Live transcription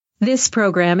This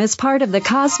program is part of the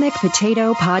Cosmic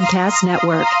Potato Podcast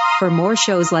Network. For more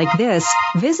shows like this,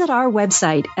 visit our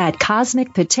website at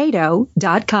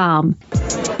cosmicpotato.com.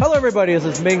 Hello, everybody. This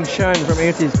is Ming Chen from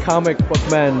AMC's Comic Book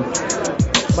Men.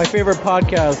 My favorite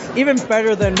podcast, even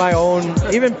better than my own,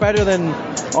 even better than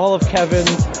all of Kevin's,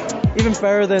 even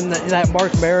better than that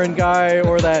Mark Maron guy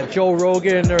or that Joe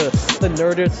Rogan or the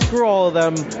Nerdist. Screw all of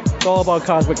them. It's all about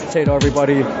Cosmic Potato,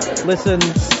 everybody. Listen,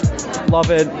 love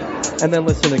it, and then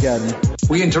listen again.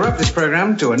 We interrupt this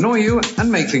program to annoy you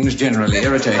and make things generally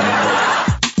irritating.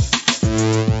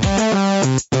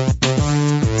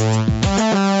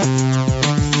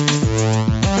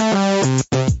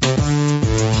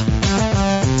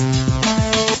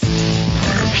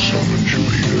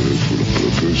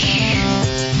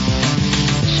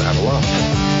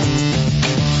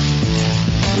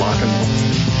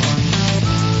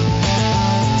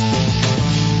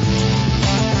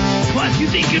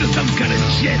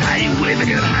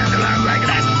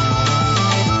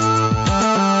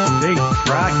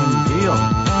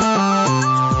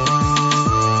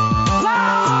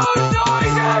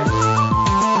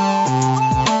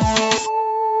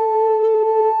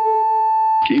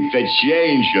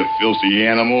 Change, you filthy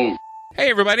animal.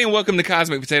 Hey, everybody, and welcome to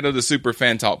Cosmic Potato, the Super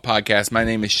Fan Talk podcast. My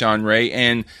name is Sean Ray,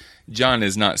 and John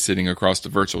is not sitting across the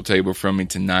virtual table from me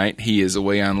tonight. He is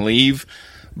away on leave,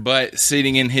 but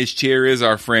sitting in his chair is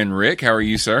our friend Rick. How are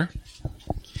you, sir?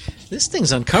 This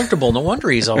thing's uncomfortable. No wonder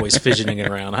he's always fidgeting it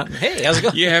around. Hey, how's it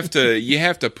going? You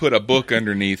have to put a book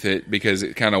underneath it because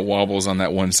it kind of wobbles on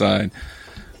that one side.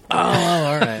 Oh,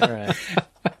 all right.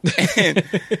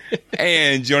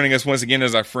 And joining us once again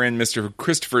is our friend, Mr.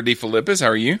 Christopher DeFilippis. How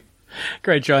are you?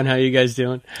 Great, John. How are you guys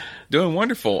doing? Doing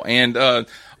wonderful. And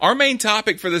our main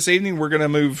topic for this evening, we're going to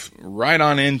move right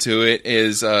on into it,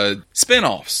 is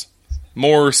spinoffs.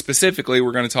 More specifically,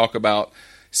 we're going to talk about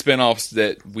spinoffs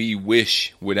that we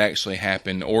wish would actually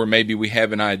happen, or maybe we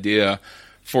have an idea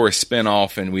for a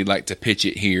spinoff and we'd like to pitch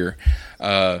it here.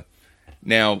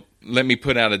 Now, let me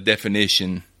put out a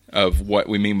definition of what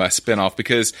we mean by spinoff,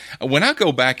 because when I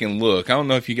go back and look, I don't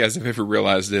know if you guys have ever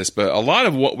realized this, but a lot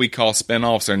of what we call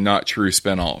spinoffs are not true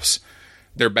spinoffs.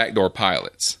 They're backdoor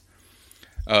pilots.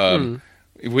 A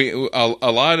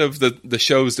lot of the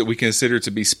shows that we consider to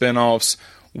be spinoffs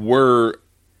were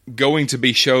going to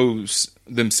be shows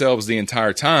themselves the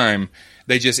entire time.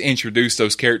 They just introduced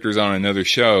those characters on another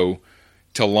show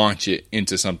to launch it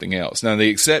into something else. Now, the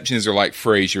exceptions are like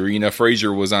Frasier. You know,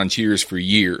 Frasier was on Cheers for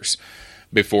years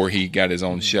before he got his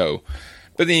own show.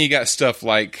 But then you got stuff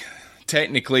like,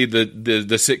 technically, the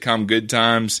sitcom Good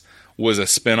Times was a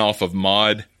spinoff of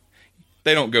Maude.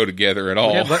 They don't go together at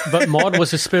all. Yeah, but Maude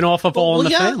was a spinoff of All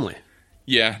in the Family.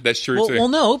 Yeah, that's true, too. Well,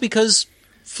 no, because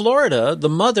Florida, the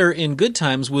mother in Good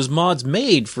Times, was Maude's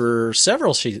maid for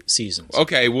several seasons.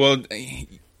 Okay, well,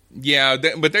 yeah,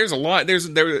 but there's a lot.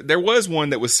 There was one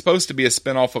that was supposed to be a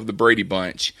spinoff of the Brady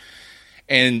Bunch,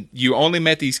 and you only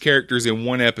met these characters in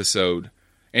one episode.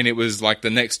 And it was like the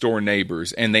next door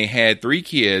neighbors. And they had 3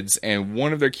 kids. And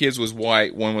one of their kids was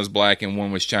white, one was black, and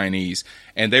one was Chinese.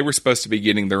 And they were supposed to be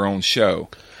getting their own show.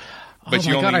 But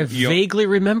I vaguely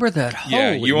remember that.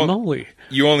 Yeah, Holy moly.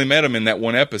 You only met them in that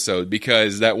one episode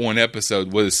because that one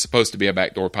episode was supposed to be a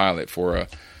backdoor pilot for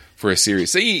a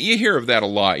series. So you hear of that a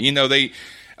lot. You know, they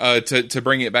to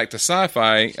bring it back to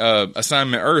sci-fi,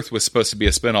 Assignment Earth was supposed to be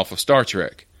a spinoff of Star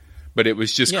Trek. But it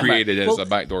was just created as a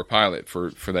backdoor pilot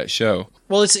for that show.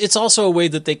 Well, it's also a way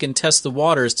that they can test the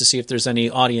waters to see if there's any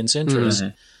audience interest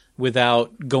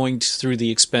without going through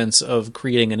the expense of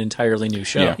creating an entirely new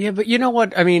show. Yeah, but you know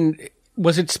what? I mean,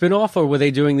 was it spinoff or were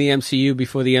they doing the MCU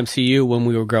before the MCU when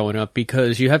we were growing up?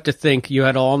 Because you have to think, you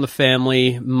had All in the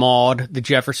Family, Maude, The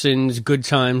Jeffersons, Good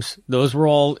Times. Those were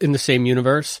all in the same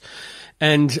universe.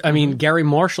 And, I mean, Gary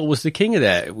Marshall was the king of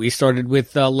that. We started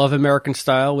with Love American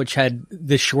Style, which had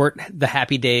The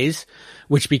Happy Days,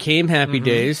 which became Happy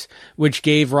Days, which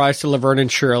gave rise to Laverne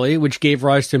and Shirley, which gave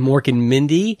rise to Mork and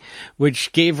Mindy,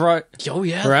 which gave rise... Oh,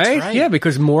 yeah, right? That's right. Yeah,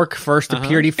 because Mork first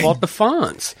appeared, he fought the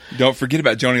Fonz. Don't forget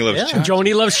about Joni Loves Chachi.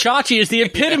 Joni Loves Chachi is the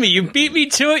epitome. You beat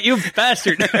me to it, you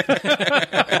bastard.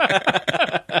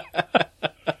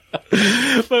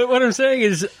 But what I'm saying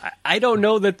is, I don't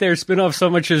know that they're spin-offs so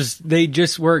much as they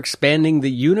just were expanding the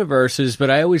universes,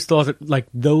 but I always thought that, like,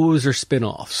 those are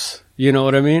spin-offs. You know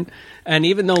what I mean? And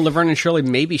even though Laverne and Shirley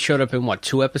maybe showed up in,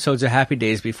 2 episodes of Happy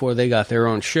Days before they got their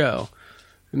own show,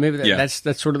 maybe that's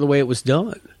sort of the way it was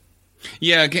done.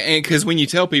 Yeah, because when you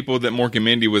tell people that Mork and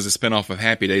Mindy was a spinoff of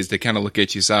Happy Days, they kind of look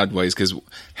at you sideways, because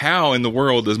how in the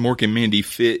world does Mork and Mindy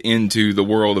fit into the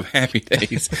world of Happy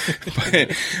Days?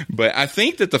 but I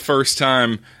think that the first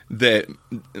time that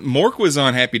Mork was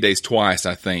on Happy Days twice,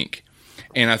 I think.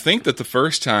 And I think that the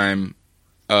first time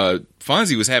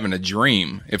Fonzie was having a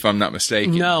dream, if I'm not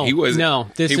mistaken. He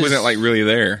wasn't like really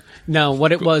there. No,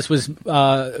 what it was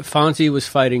Fonzie was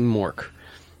fighting Mork.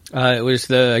 It was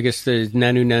the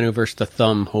Nanu Nanu versus the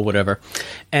Thumb or whatever.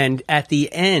 And at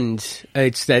the end,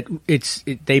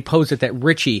 they pose it that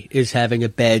Richie is having a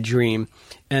bad dream.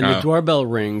 And the doorbell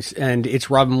rings, and it's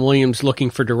Robin Williams looking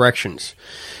for directions.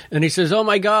 And he says, "Oh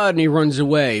my God," and he runs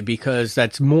away because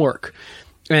that's Mork.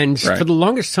 And for the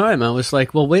longest time, I was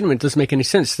like, well, wait a minute, it doesn't make any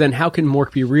sense. Then how can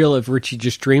Mork be real if Richie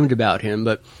just dreamed about him?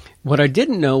 But what I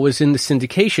didn't know was in the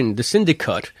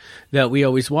Syndicate that we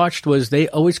always watched, was they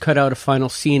always cut out a final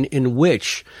scene in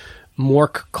which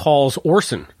Mork calls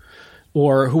Orson,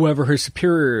 or whoever his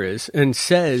superior is, and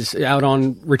says out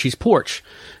on Richie's porch,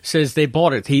 says they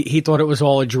bought it. He thought it was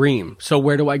all a dream. So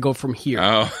where do I go from here?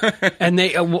 Oh. And they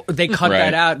cut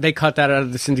that out. They cut that out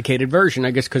of the syndicated version,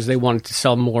 I guess, because they wanted to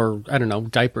sell more, I don't know,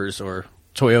 diapers or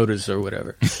Toyotas or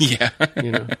whatever. Yeah.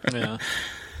 You know? Yeah.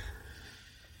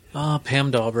 Oh,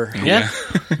 Pam Dauber. Yeah.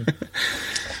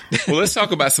 Well, let's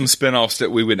talk about some spinoffs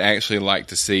that we would actually like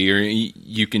to see. Or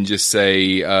you can just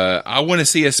say, I want to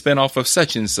see a spinoff of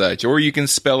such and such. Or you can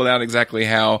spell it out exactly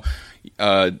how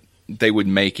they would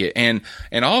make it. And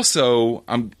also,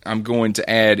 I'm going to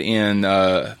add in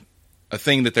a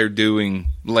thing that they're doing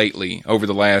lately over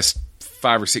the last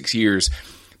 5 or 6 years.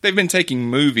 They've been taking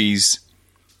movies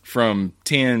from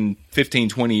 10, 15,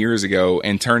 20 years ago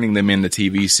and turning them into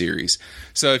TV series.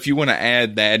 So if you want to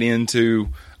add that into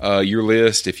your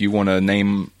list, if you want to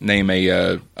name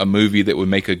a movie that would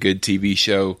make a good TV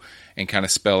show and kind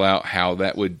of spell out how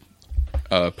that would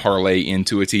parlay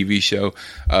into a TV show,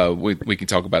 we can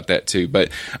talk about that too. But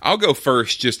I'll go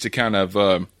first just to kind of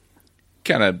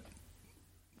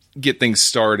get things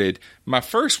started. My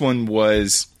first one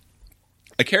was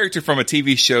a character from a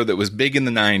TV show that was big in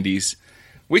the 90s,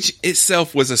 which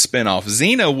itself was a spinoff.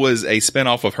 Xena was a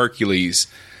spinoff of Hercules,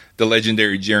 The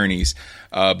Legendary Journeys.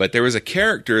 But there was a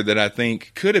character that I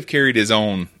think could have carried his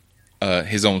own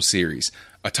series,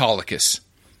 Autolycus,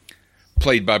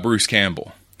 played by Bruce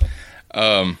Campbell.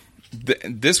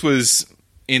 This was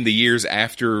in the years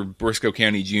after Briscoe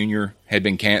County Jr. had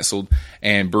been canceled,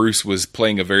 and Bruce was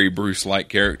playing a very Bruce-like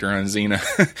character on Xena.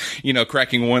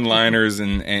 Cracking one-liners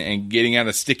and getting out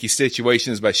of sticky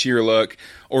situations by sheer luck,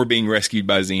 or being rescued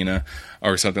by Xena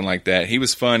or something like that. He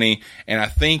was funny, and I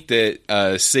think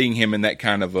that seeing him in that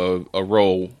kind of a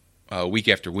role week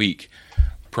after week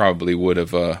probably would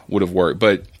have worked.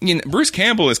 But Bruce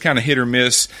Campbell is kind of hit or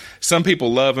miss. Some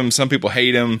people love him, some people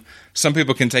hate him. Some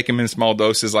people can take him in small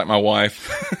doses, like my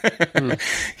wife.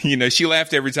 She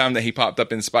laughed every time that he popped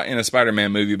up in a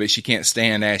Spider-Man movie, but she can't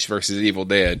stand Ash versus Evil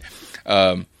Dead.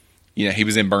 He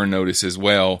was in Burn Notice as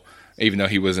well, even though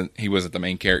he wasn't the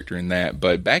main character in that.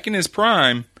 But back in his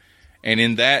prime, and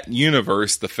in that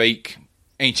universe, the fake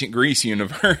ancient Greece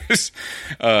universe,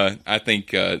 I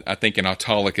think an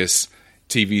Autolycus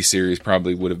TV series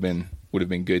probably would have been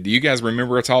good. Do you guys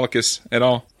remember Autolycus at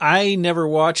all? I never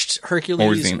watched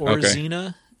Hercules or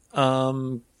Xena.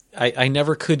 I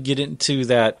never could get into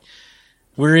that.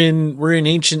 We're in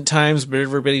ancient times, but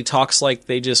everybody talks like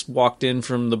they just walked in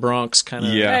from the Bronx, kind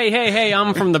of. Yeah. Hey!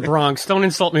 I'm from the Bronx. Don't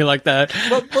insult me like that.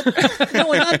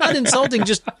 No, not insulting.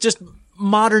 Just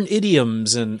modern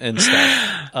idioms and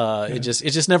stuff. It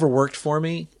just never worked for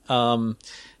me.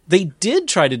 They did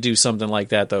try to do something like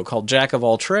that, though, called Jack of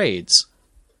All Trades.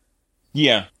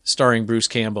 Yeah. Starring Bruce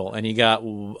Campbell. And he got,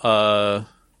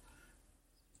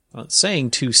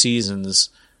 saying 2 seasons.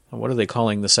 What are they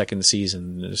calling the second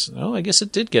season? I guess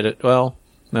it did get it. Well,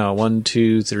 no, 1,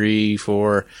 2, 3,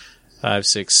 4, 5,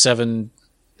 6, 7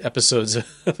 episodes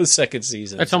of the second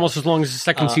season. That's almost as long as the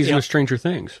second season of Stranger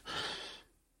Things.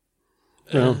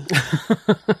 Yeah.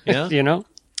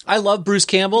 I love Bruce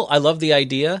Campbell. I love the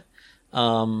idea.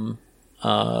 I'll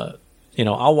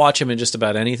watch him in just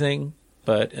about anything,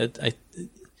 but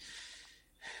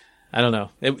I don't know.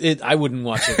 I wouldn't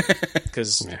watch it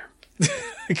because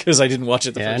I didn't watch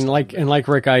it the first time. And like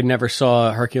Rick, I never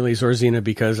saw Hercules or Xena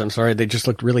because I'm sorry, they just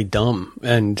looked really dumb,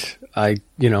 and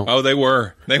Oh, they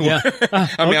were. I mean,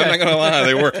 I'm not gonna lie,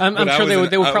 they were. I'm sure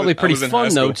they were probably pretty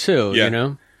fun though too.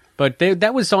 Yeah. But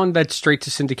that was on that straight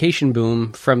to syndication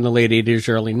boom from the late 80s,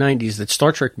 early 90s that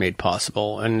Star Trek made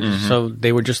possible. And so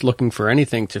they were just looking for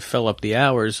anything to fill up the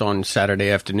hours on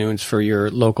Saturday afternoons for your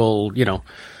local,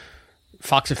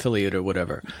 Fox affiliate or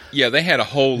whatever. Yeah, they had a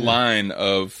whole line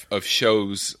of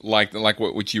shows like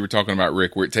what you were talking about,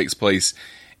 Rick, where it takes place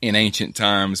in ancient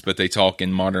times, but they talk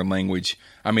in modern language.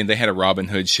 I mean, they had a Robin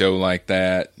Hood show like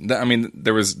that. I mean,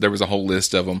 there was a whole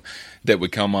list of them that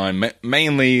would come on,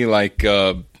 mainly like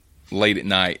late at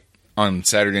night on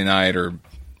Saturday night or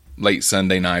late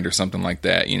Sunday night or something like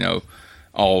that. You know,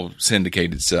 all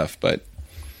syndicated stuff. But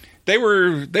they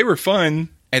were fun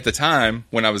at the time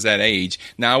when I was that age.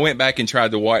 Now, I went back and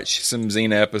tried to watch some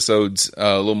Xena episodes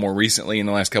a little more recently in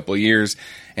the last couple of years,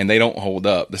 and they don't hold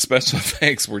up. The special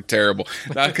effects were terrible.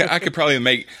 I could probably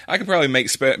make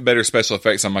better special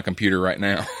effects on my computer right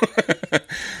now.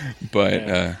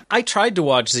 But I tried to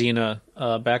watch Xena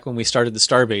back when we started the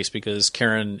Starbase because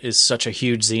Karen is such a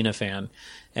huge Xena fan,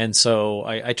 and so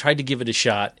I tried to give it a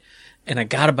shot, and I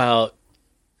got about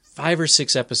 5 or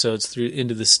 6 episodes through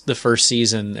into the first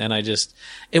season, and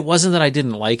it wasn't that I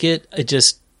didn't like it. It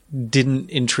just didn't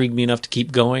intrigue me enough to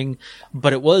keep going.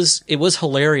 But it was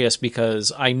hilarious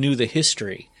because I knew the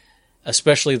history,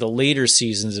 especially the later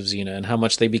seasons of Xena and how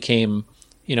much they became,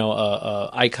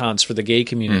 icons for the gay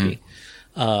community.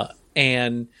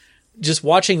 And just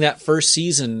watching that first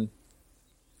season,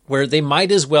 where they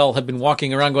might as well have been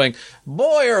walking around going,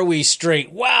 boy, are we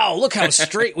straight. Wow, look how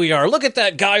straight we are. Look at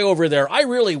that guy over there. I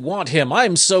really want him.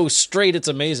 I'm so straight. It's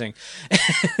amazing.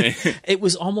 It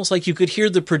was almost like you could hear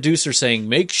the producer saying,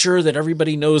 make sure that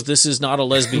everybody knows this is not a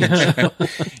lesbian show.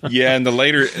 Yeah, and the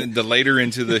later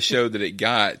into the show that it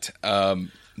got,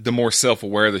 the more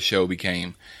self-aware the show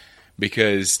became.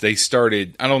 Because they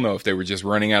started, I don't know if they were just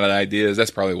running out of ideas. That's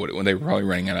probably when they were probably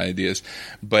running out of ideas.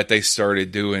 But they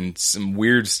started doing some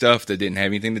weird stuff that didn't have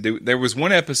anything to do. There was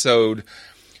one episode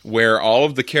where all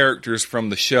of the characters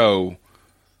from the show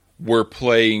were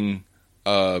playing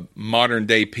modern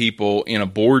day people in a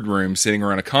boardroom sitting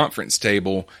around a conference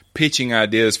table pitching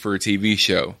ideas for a TV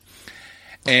show.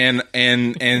 And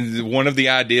one of the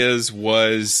ideas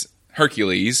was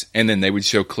Hercules, and then they would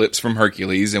show clips from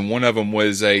Hercules, and one of them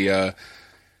was a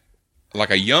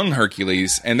young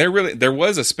Hercules, and there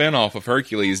was a spinoff of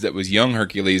Hercules that was young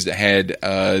Hercules that had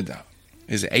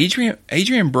is it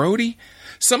Adrian Brody?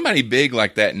 Somebody big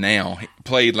like that now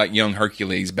played like young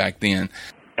Hercules back then.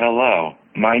 Hello,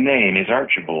 my name is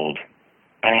Archibald.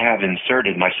 I have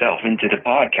inserted myself into the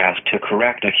podcast to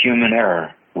correct a human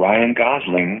error. Ryan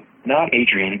Gosling, not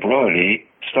Adrian Brody,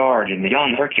 starred in the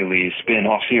Young Hercules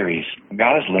spin-off series.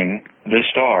 Gosling, the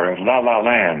star of La La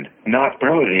Land, not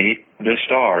Brody, the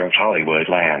star of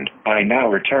Hollywoodland. I now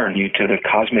return you to the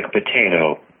Cosmic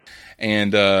Potato.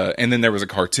 And then there was a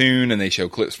cartoon, and they show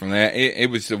clips from that. It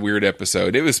was a weird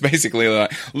episode. It was basically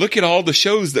like, look at all the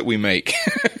shows that we make.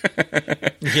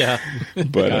 Yeah.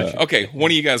 But okay,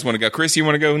 one of you guys want to go? Chris, you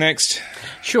want to go next?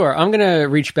 Sure. I'm going to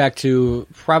reach back to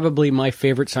probably my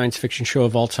favorite science fiction show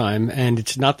of all time, and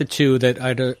it's not the two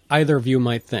that either of you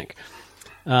might think.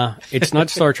 It's not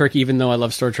Star Trek, even though I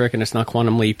love Star Trek, and it's not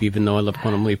Quantum Leap, even though I love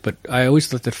Quantum Leap, but I always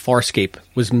thought that Farscape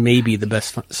was maybe the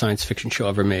best science fiction show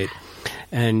ever made.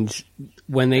 And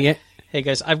when they get... Hey,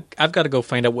 guys, I've got to go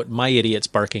find out what my idiot's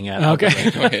barking at.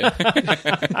 Okay. Go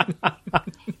ahead.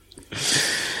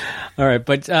 All right,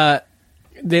 but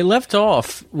they left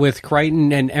off with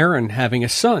Crichton and Aaron having a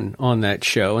son on that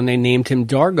show, and they named him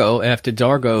Dargo after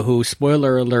Dargo, who,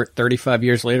 spoiler alert, 35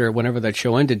 years later, whenever that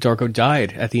show ended, Dargo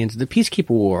died at the end of the Peacekeeper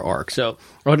War arc. So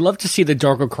I would love to see the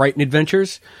Dargo Crichton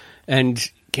adventures and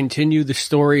continue the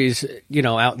stories,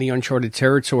 out in the uncharted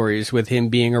territories with him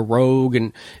being a rogue,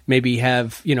 and maybe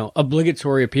have,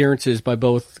 obligatory appearances by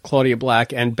both Claudia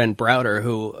Black and Ben Browder,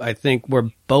 who I think were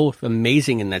both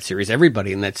amazing in that series.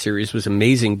 Everybody in that series was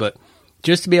amazing, but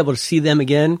just to be able to see them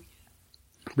again,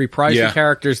 reprise the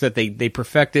characters that they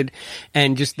perfected,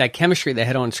 and just that chemistry they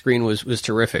had on screen was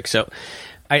terrific. So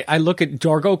I look at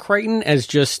Dargo Crichton as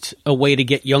just a way to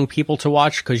get young people to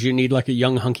watch, because you need like a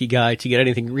young hunky guy to get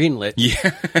anything greenlit.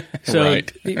 Yeah, so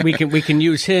right. we can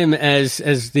use him as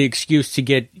the excuse to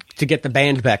get the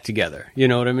band back together. You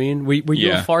know what I mean? Were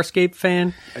you a Farscape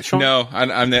fan, Sean? No,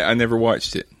 I never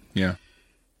watched it. Yeah,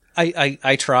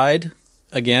 I tried.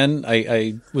 Again,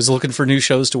 I was looking for new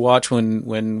shows to watch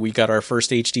when we got our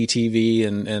first HD TV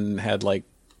and had like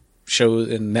shows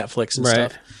and Netflix and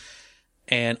stuff.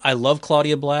 And I love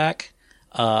Claudia Black.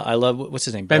 I love, what's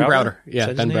his name? Ben Browder.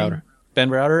 Yeah, Ben Browder. Ben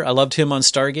Browder. I loved him on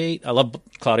Stargate. I love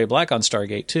Claudia Black on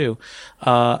Stargate too.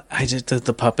 I just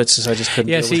the puppets. I just couldn't.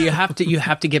 Yeah, deal see, with you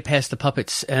have to get past the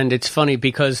puppets, and it's funny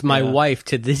because my wife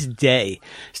to this day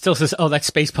still says, "Oh, that's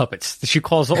space puppets." She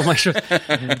calls all my shows.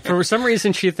 For some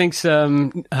reason, she thinks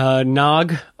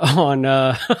Nog on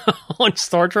on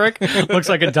Star Trek looks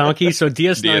like a donkey. So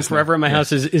DS9 forever in my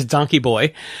house is Donkey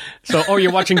Boy. So, oh,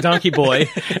 you're watching Donkey Boy,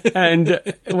 and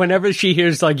whenever she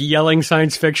hears like yelling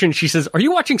science fiction, she says, "Are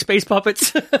you watching space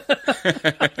puppets?"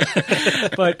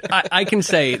 But I can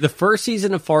say the first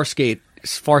season of Farscape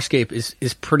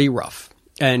is pretty rough,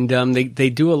 and they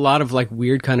do a lot of like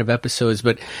weird kind of episodes.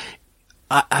 But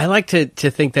I like to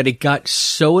think that it got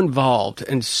so involved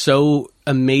and so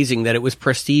amazing that it was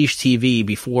prestige TV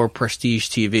before prestige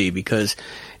TV, because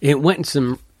it went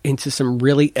into some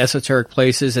really esoteric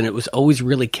places, and it was always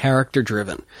really character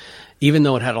driven, even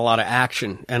though it had a lot of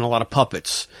action and a lot of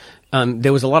puppets.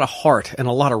 There was a lot of heart and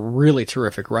a lot of really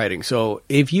terrific writing. So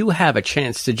if you have a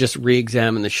chance to just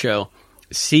re-examine the show,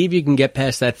 see if you can get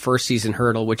past that first season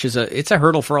hurdle, which is it's a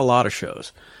hurdle for a lot of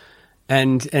shows,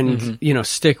 and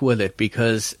stick with it,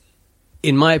 because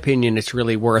in my opinion, it's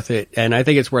really worth it. And I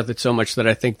think it's worth it so much that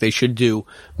I think they should do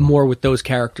more with those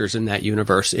characters in that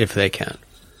universe if they can.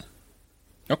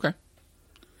 Okay.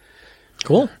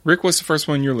 Cool. Rick, what's the first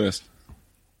one on your list?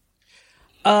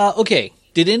 Okay.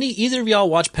 Did either of y'all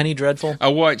watch Penny Dreadful? I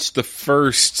watched the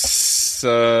first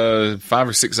 5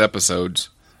 or 6 episodes.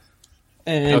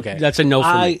 And okay, that's a no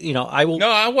for me. I will. No,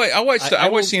 I watched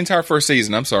the entire first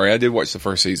season. I'm sorry, I did watch the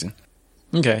first season.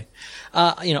 Okay.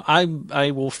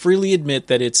 I will freely admit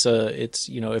that it's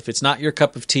if it's not your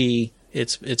cup of tea,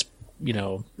 it's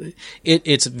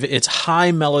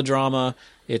high melodrama.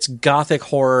 It's gothic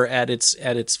horror at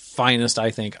its finest,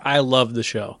 I think. I love the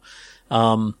show.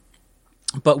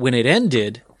 But when it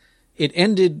ended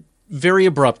very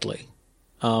abruptly.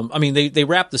 They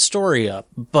wrapped the story up,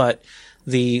 but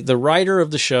the writer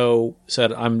of the show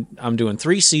said, I'm doing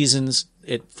 3 seasons.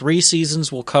 3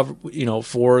 seasons will cover,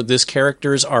 for this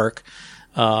character's arc.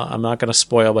 I'm not going to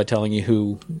spoil by telling you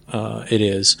who it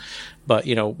is, but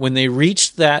when they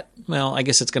reached that, well, I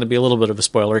guess it's going to be a little bit of a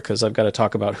spoiler because I've got to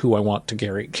talk about who I want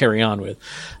to carry on with.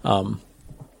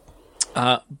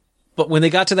 But when they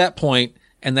got to that point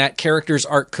and that character's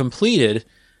arc completed,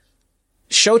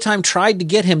 Showtime tried to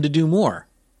get him to do more,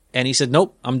 and he said,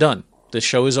 "Nope, I'm done. The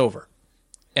show is over."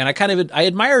 And I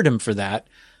admired him for that.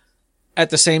 At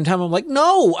the same time, I'm like,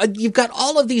 no, you've got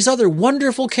all of these other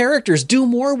wonderful characters. Do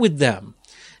more with them.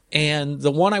 And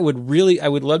the one I would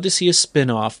love to see a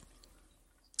spin-off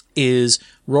is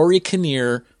Rory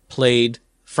Kinnear played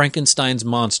Frankenstein's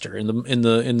monster in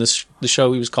the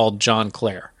show. He was called John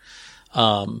Clare.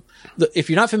 If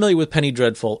you're not familiar with Penny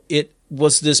Dreadful, it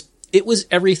was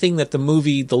everything that the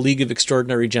movie The League of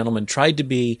Extraordinary Gentlemen tried to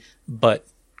be, but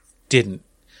didn't.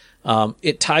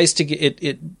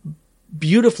 It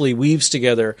beautifully weaves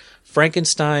together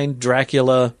Frankenstein,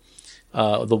 Dracula,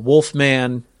 the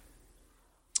Wolfman.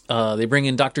 They bring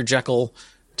in Dr. Jekyll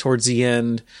towards the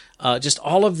end. Just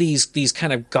all of these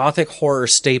kind of gothic horror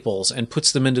staples, and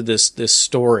puts them into this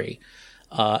story,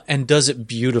 and does it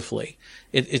beautifully.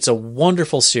 It's a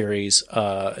wonderful series.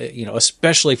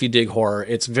 Especially if you dig horror.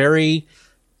 It's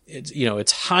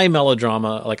high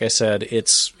melodrama. Like I said,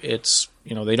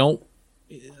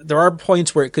 there are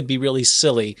points where it could be really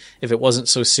silly if it wasn't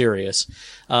so serious.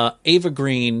 Ava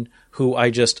Green, who I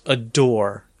just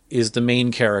adore, is the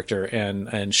main character,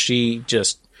 and she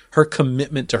just, her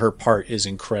commitment to her part is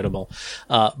incredible.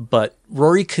 But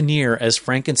Rory Kinnear as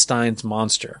Frankenstein's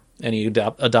monster, and he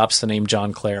adopts the name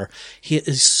John Clare. He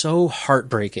is so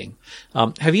heartbreaking.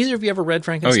 Have either of you ever read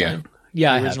Frankenstein? Oh,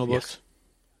 yeah. The original book? Yes.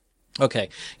 Okay.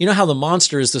 You know how the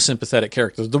monster is the sympathetic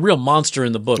character. The real monster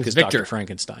in the book is Victor Dr.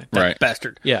 Frankenstein. Right.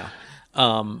 Bastard. Yeah.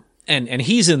 And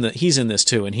he's in this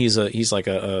too, and he's like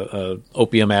a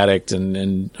opium addict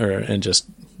and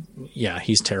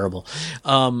he's terrible.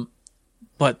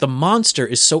 But the monster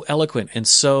is so eloquent and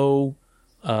so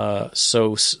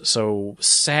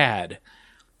sad.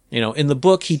 In the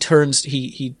book he tries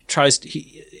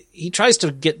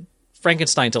to get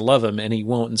Frankenstein to love him, and he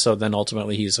won't, and so then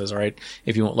ultimately he says, "All right,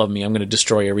 if you won't love me, I'm going to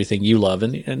destroy everything you love,"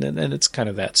 and it's kind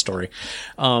of that story.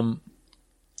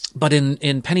 But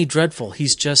in Penny Dreadful,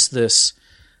 he's just this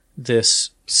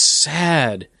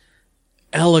sad,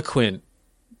 eloquent,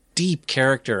 deep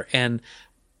character, and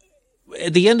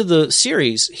at the end of the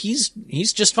series, he's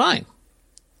just fine,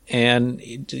 and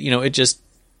it just.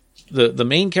 The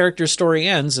main character's story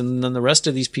ends, and then the rest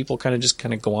of these people kind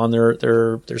of go on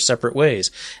their separate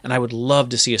ways. And I would love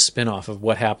to see a spin-off of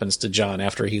what happens to John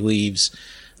after he leaves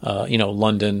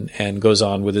London, and goes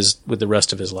on with the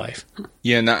rest of his life.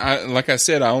 Yeah, now, like I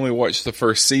said, I only watched the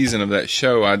first season of that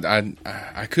show.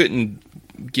 I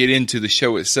couldn't get into the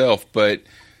show itself, but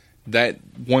that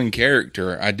one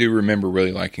character, I do remember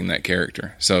really liking that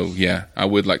character. So yeah, I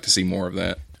would like to see more of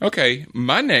that. Okay,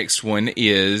 my next one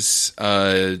is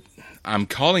I'm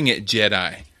calling it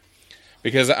Jedi,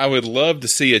 because I would love to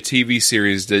see a TV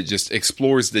series that just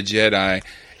explores the Jedi,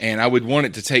 and I would want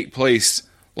it to take place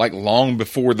like long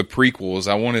before the prequels.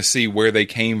 I want to see where they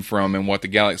came from and what the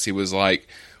galaxy was like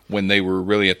when they were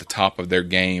really at the top of their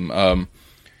game.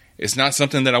 It's not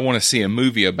something that I want to see a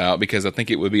movie about, because I think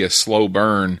it would be a slow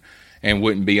burn and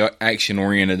wouldn't be action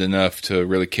oriented enough to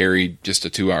really carry just a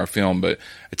 2-hour film. But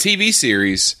a TV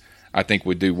series, I think,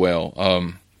 would do well.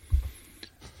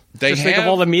 Think of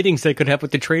all the meetings they could have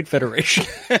with the Trade Federation.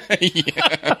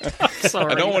 Yeah,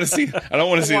 sorry. I don't want to see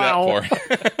that part.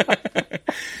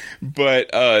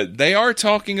 But they are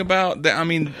talking about that. I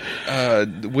mean,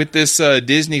 with this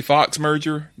Disney Fox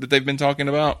merger that they've been talking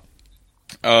about,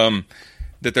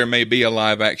 that there may be a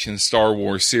live action Star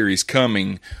Wars series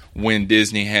coming when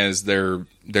Disney has their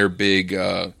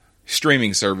big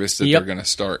streaming service that they're going to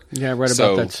start. Yeah, I read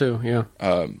about that too.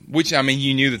 Yeah, which, I mean,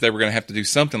 you knew that they were going to have to do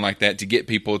something like that to get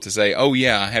people to say, "Oh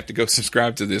yeah, I have to go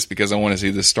subscribe to this because I want to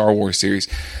see the Star Wars series."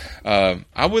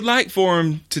 I would like for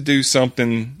them to do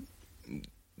something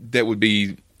that would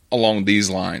be along these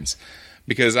lines,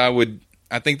 because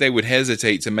I think they would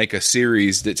hesitate to make a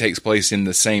series that takes place in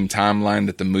the same timeline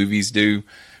that the movies do,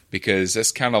 because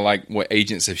that's kind of like what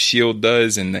Agents of S.H.I.E.L.D.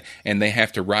 does, and they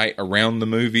have to write around the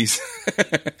movies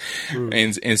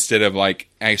and instead of like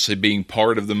actually being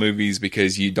part of the movies,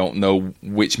 because you don't know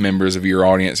which members of your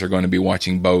audience are going to be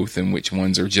watching both and which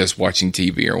ones are just watching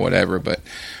TV or whatever. But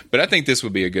I think this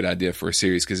would be a good idea for a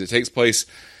series, because it takes place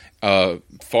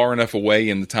far enough away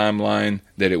in the timeline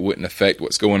that it wouldn't affect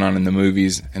what's going on in the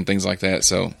movies and things like that.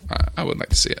 So I would like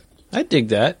to see it. I dig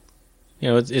that.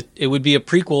 It would be a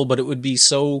prequel, but it would be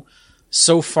so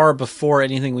far before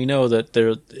anything we know that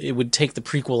it would take the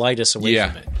prequelitis away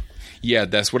from it. Yeah,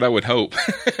 that's what I would hope.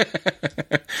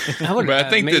 I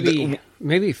think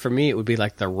maybe for me it would be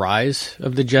like the rise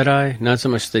of the Jedi, not so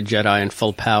much the Jedi in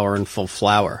full power and full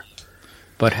flower,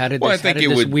 but how did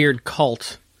this weird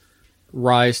cult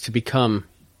rise to become?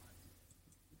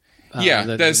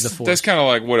 That's kind of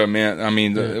like what I meant. I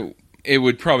mean, it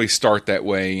would probably start that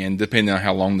way, and depending on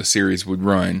how long the series would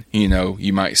run,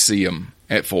 you might see them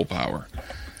at full power.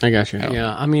 I got you.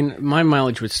 Yeah, I mean, my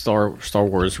mileage with Star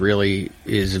Wars really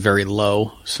is very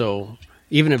low, so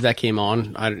even if that came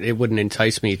on, it wouldn't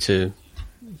entice me to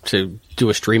do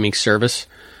a streaming service.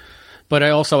 But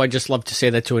I just love to say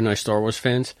that to a nice Star Wars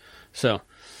fans, so.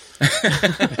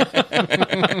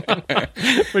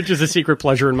 Which is a secret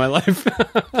pleasure in my life.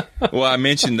 Well, I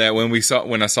mentioned that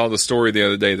when I saw the story the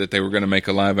other day that they were going to make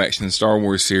a live action Star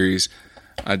Wars series.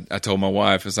 I told my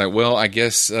wife, it's like, well, I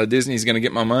guess Disney's going to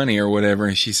get my money or whatever,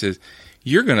 and she says,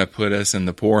 "You're going to put us in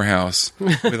the poorhouse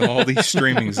with all these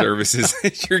streaming services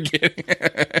that you're getting,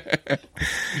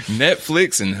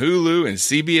 Netflix and Hulu and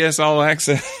CBS All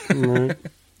Access."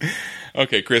 Mm-hmm.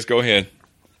 Okay, Chris, go ahead.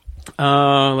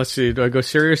 Let's see. Do I go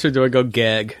serious or do I go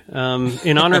gag?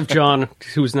 In honor of John,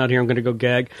 who's not here, I'm going to go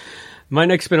gag. My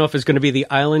next spinoff is going to be The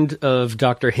Island of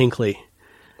Dr. Hinckley.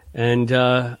 And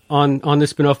on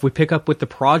this spinoff, we pick up with the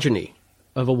progeny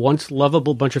of a once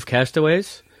lovable bunch of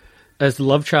castaways as the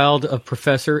love child of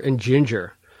Professor and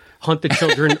Ginger hunt the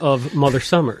children of Mother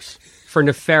Summers for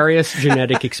nefarious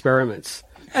genetic experiments.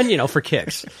 And, for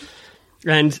kicks.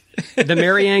 And the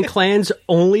Marianne clan's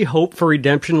only hope for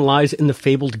redemption lies in the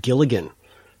fabled Gilligan,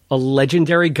 a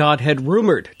legendary godhead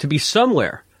rumored to be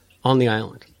somewhere on the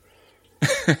island.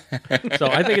 So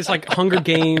I think it's like Hunger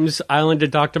Games, Island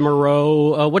of Dr.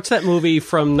 Moreau. What's that movie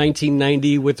from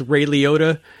 1990 with Ray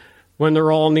Liotta when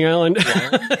they're all on the island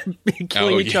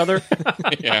killing each other?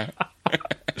 Yeah.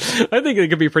 I think it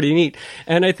could be pretty neat.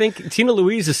 And I think Tina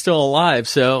Louise is still alive,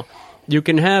 so you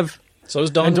can have... So is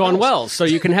Dawn Wells. So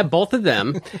you can have both of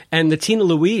them. And the Tina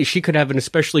Louise, she could have an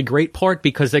especially great part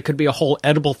because there could be a whole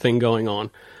edible thing going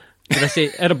on. Did I say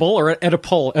edible or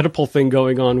Oedipal thing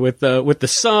going on with the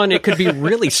sun? It could be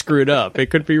really screwed up. It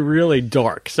could be really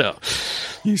dark. So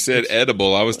you said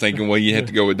edible. I was thinking, well, you had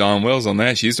to go with Dawn Wells on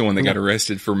that. She's the one that got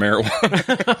arrested for marijuana.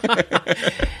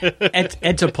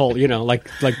 Oedipal,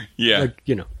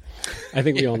 I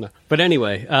think we all know. But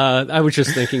anyway, I was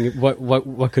just thinking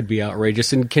what could be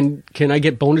outrageous. And can I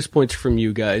get bonus points from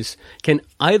you guys? Can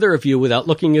either of you, without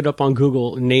looking it up on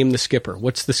Google, name the skipper?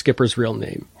 What's the skipper's real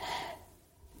name?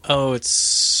 Oh,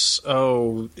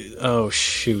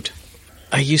 shoot.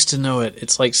 I used to know it.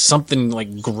 It's like something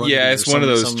like Grundy. Yeah, it's one of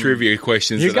those trivia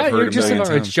questions that I've heard a million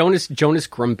times. It's Jonas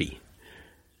Grumby.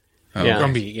 Oh, Yeah.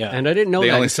 Grumby, yeah. And I didn't know they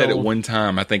that only said it until- one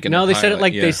time, I think. No, the they said it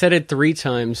pilot, they said it 3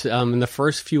 times. In the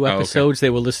first few okay. episodes, they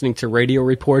were listening to radio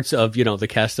reports of, the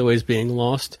castaways being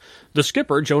lost. The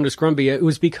skipper, Jonas Grumby, it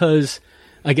was because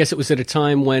I guess it was at a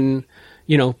time when,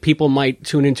 people might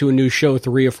tune into a new show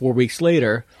 3 or 4 weeks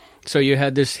later. So you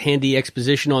had this handy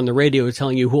exposition on the radio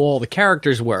telling you who all the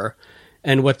characters were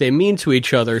and what they mean to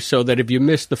each other, so that if you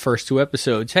missed the first 2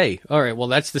 episodes, hey, all right, well,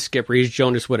 that's the skipper. He's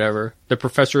Jonas whatever. The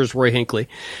professor is Roy Hinckley.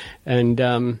 And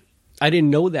I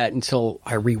didn't know that until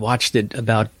I rewatched it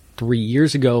about 3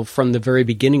 years ago from the very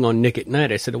beginning on Nick at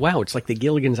Night. I said, wow, it's like the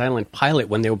Gilligan's Island pilot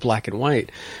when they were black and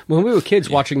white. When we were kids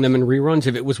watching them in reruns,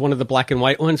 if it was one of the black and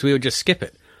white ones, we would just skip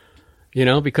it.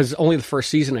 Because only the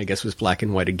first season, I guess, was black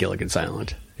and white of Gilligan's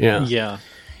Island. Yeah. Yeah.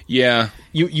 Yeah.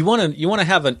 You want to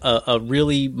have a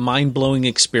really mind-blowing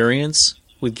experience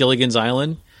with Gilligan's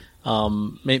Island.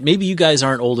 Maybe you guys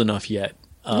aren't old enough yet.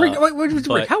 Rick,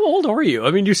 how old are you?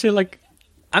 I mean, you say like...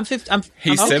 I'm 50.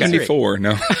 He's I'm 74.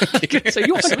 No. So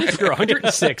you're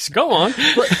 106. Go on.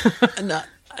 But, no,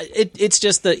 it's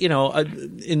just that,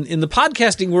 in the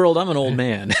podcasting world, I'm an old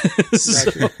man.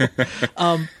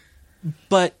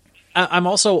 But I'm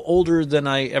also older than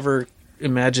I ever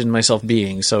imagined myself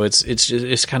being. So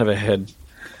it's kind of a head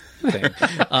thing.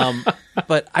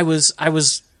 But I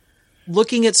was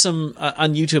looking at some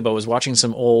on YouTube. I was watching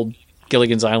some old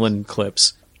Gilligan's Island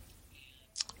clips,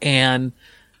 and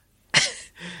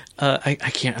I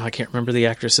can't remember the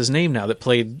actress's name now that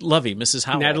played Lovey, Mrs.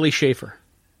 Howell. Natalie Schaefer.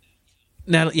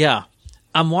 Yeah.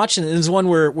 I'm watching. There's one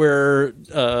where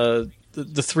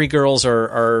the 3 girls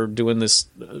are doing this,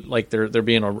 like they're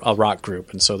being a rock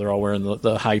group, and so they're all wearing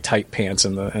the high tight pants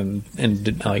and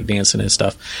like dancing and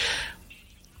stuff.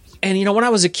 And when I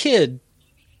was a kid,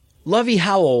 Lovey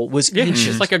Howell was ancient.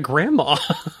 She's like a grandma.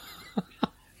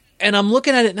 And I'm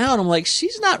looking at it now, and I'm like,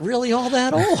 she's not really all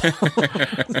that old.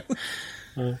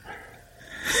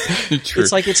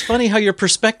 It's like, it's funny how your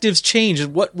perspectives change.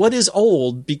 What is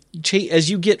old as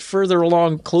you get further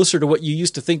along, closer to what you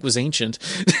used to think was ancient.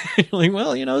 You're like,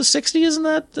 well, 60 isn't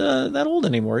that old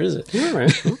anymore, is it? Yeah,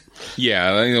 right.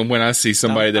 Yeah, when I see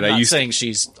somebody I'm that I not used saying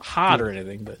she's hot or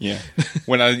anything, but yeah,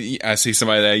 when I see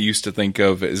somebody that I used to think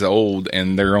of as old,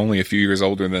 and they're only a few years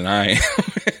older than I am.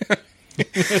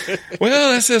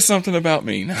 Well, that says something about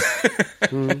me.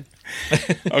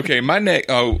 Okay, my next.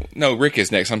 Oh no, Rick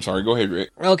is next. I'm sorry. Go ahead,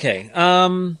 Rick. Okay.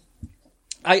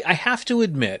 I have to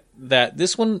admit that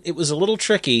this one, it was a little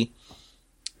tricky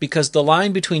because the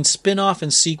line between spin-off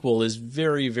and sequel is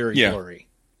very, very blurry.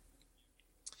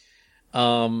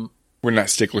 We're not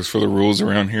sticklers for the rules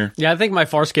around here. Yeah, I think my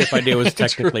Farscape idea was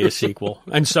technically a sequel,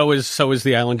 and so is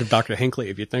the Island of Dr. Hinckley,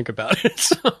 if you think about it.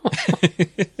 So.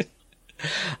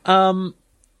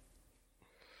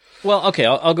 Well, okay,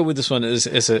 I'll go with this one as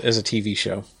a TV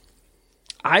show.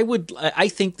 I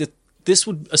think that this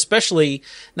would, especially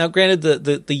now, granted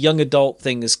the young adult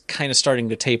thing is kind of starting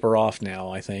to taper off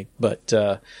now, I think, but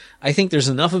I think there's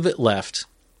enough of it left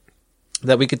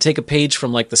that we could take a page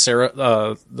from like the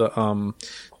Sarah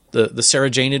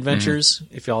Jane Adventures,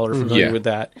 if y'all are familiar with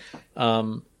that.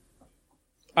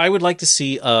 I would like to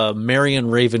see a Marion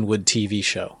Ravenwood TV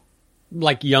show.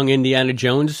 Like young Indiana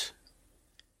Jones?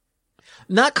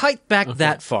 Not quite back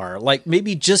that far. Like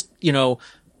maybe just,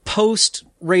 post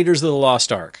Raiders of the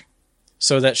Lost Ark.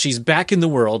 So that she's back in the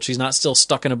world. She's not still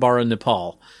stuck in a bar in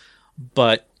Nepal.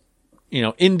 But,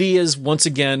 Indy has once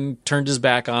again turned his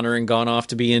back on her and gone off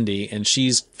to be Indy. And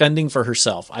she's fending for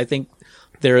herself. I think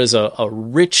there is a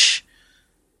rich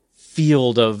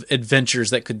field of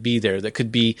adventures that could be there. That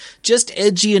could be just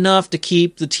edgy enough to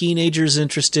keep the teenagers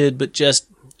interested, but just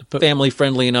family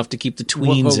friendly enough to keep the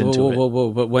tweens into it.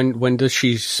 But when does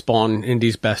she spawn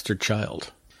Indy's bastard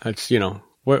child? That's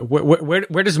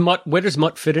where does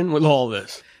Mutt fit in with all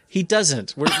this? He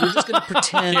doesn't. We're just going to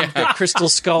pretend that Crystal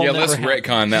Skull. Yeah, never let's happened.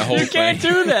 retcon that whole thing. You can't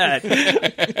do that.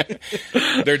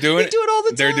 They're doing do it all the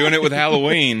time. They're doing it with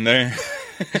Halloween.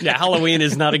 Yeah, Halloween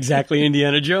is not exactly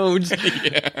Indiana Jones.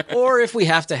 Or if we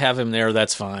have to have him there,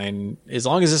 that's fine. As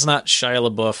long as it's not Shia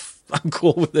LaBeouf, I'm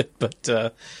cool with it.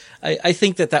 But I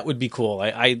think that would be cool.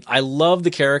 I love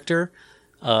the character.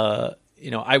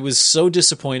 I was so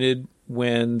disappointed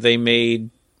when they made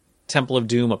Temple of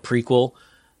Doom a prequel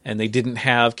and they didn't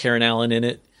have Karen Allen in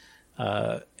it.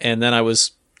 And then I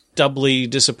was doubly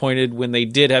disappointed when they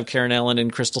did have Karen Allen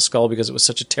in Crystal Skull because it was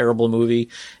such a terrible movie.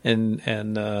 And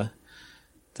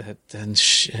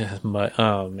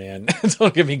Oh man,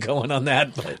 don't get me going on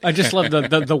that. But I just love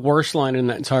the worst line in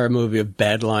that entire movie of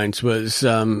bad lines was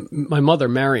my mother,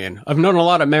 Marion. I've known a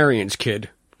lot of Marions, kid.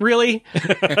 Really?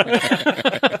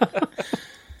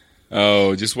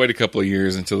 Oh, just wait a couple of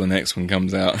years until the next one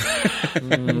comes out.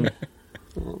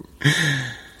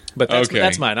 But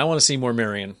that's mine. I want to see more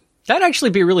Marion. That'd actually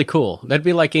be really cool. That'd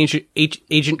be like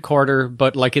Agent Carter,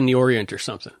 but like in the Orient or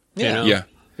something. Yeah. You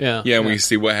know? Yeah. We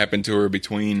see what happened to her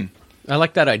between. I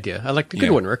like that idea. I like the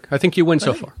good one, Rick. I think you win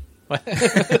so far.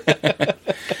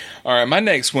 All right, my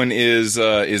next one is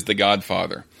The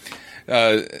Godfather.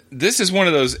 This is one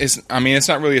of those. It's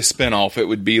not really a spinoff. It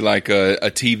would be like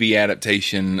a TV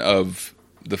adaptation of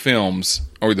the films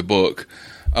or the book.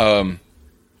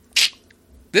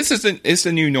 It's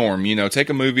the new norm, take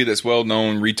a movie that's well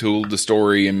known, retool the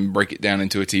story, and break it down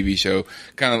into a TV show,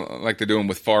 kind of like they're doing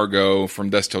with Fargo, From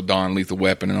Dusk Till Dawn, Lethal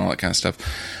Weapon, and all that kind of stuff.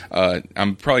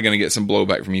 I'm probably going to get some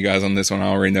blowback from you guys on this one, I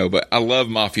already know, but I love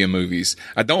mafia movies.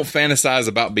 I don't fantasize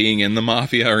about being in the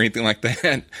mafia or anything like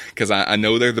that, because I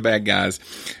know they're the bad guys,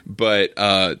 but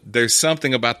there's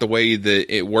something about the way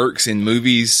that it works in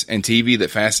movies and TV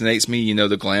that fascinates me,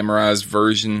 the glamorized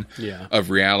version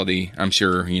of reality, I'm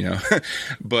sure,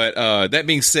 But that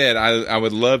being said, I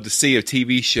would love to see a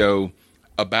TV show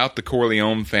about the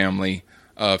Corleone family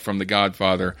from The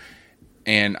Godfather,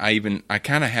 and I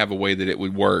kind of have a way that it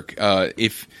would work.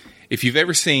 If you've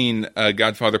ever seen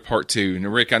Godfather Part 2, now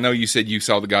Rick, I know you said you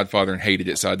saw The Godfather and hated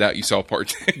it, so I doubt you saw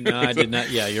Part 2. No, I did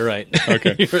not. Yeah, you're right.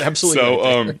 Okay, you're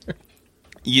absolutely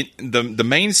right. The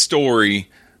main story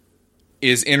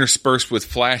is interspersed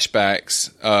with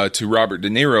flashbacks to Robert De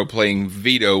Niro playing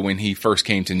Vito when he first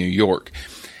came to New York.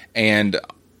 And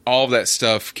all of that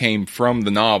stuff came from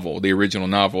the novel, the original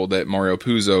novel that Mario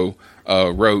Puzo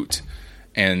wrote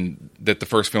and that the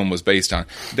first film was based on.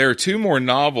 There are two more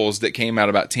novels that came out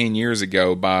about 10 years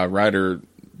ago by a writer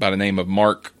by the name of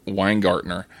Mark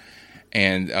Weingartner,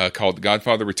 and called The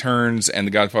Godfather Returns and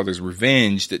The Godfather's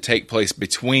Revenge, that take place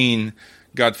between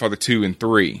Godfather 2 and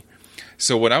 3.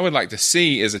 So what I would like to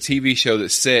see is a TV show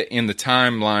that's set in the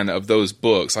timeline of those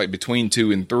books, like between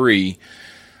 2 and 3,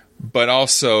 but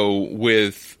also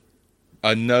with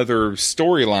another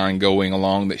storyline going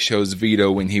along that shows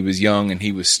Vito when he was young and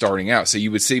he was starting out. So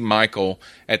you would see Michael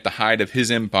at the height of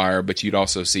his empire, but you'd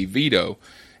also see Vito,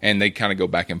 and they kind of go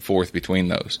back and forth between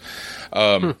those.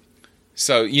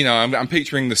 So, I'm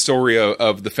picturing the story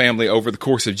of the family over the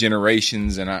course of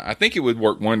generations, and I think it would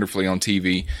work wonderfully on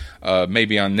TV,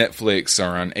 maybe on Netflix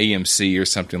or on AMC or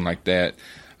something like that.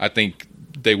 I think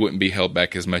they wouldn't be held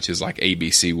back as much as like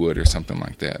ABC would or something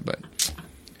like that. But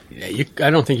yeah, I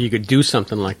don't think you could do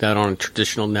something like that on a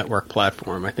traditional network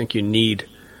platform. I think you need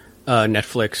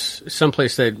Netflix,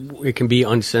 someplace that it can be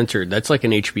uncensored. That's like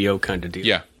an HBO kind of deal.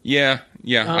 Yeah.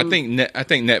 I think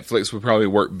Netflix would probably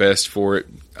work best for it.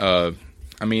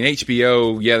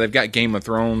 HBO, they've got Game of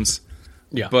Thrones,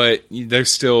 but they're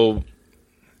still,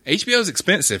 HBO's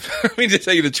expensive. To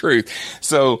tell you the truth.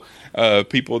 So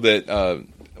people that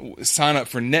sign up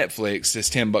for Netflix, that's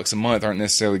 $10 a month, aren't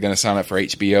necessarily going to sign up for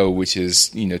HBO, which is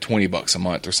 $20 a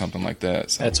month or something like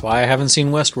that. So. That's why I haven't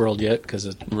seen Westworld yet, because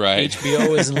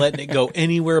HBO isn't letting it go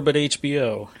anywhere but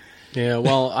HBO. Yeah,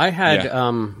 well, I had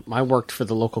I worked for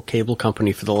the local cable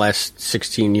company for the last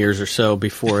 16 years or so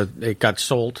before it got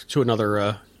sold to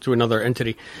another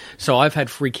entity. So I've had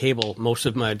free cable most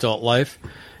of my adult life,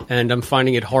 and I'm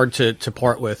finding it hard to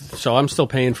part with. So I'm still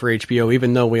paying for HBO,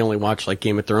 even though we only watch like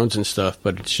Game of Thrones and stuff.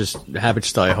 But it's just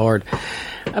habits die hard.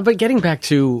 But getting back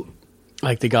to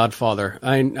like The Godfather,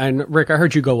 Rick, I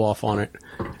heard you go off on it.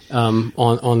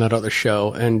 On that other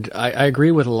show, and I agree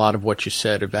with a lot of what you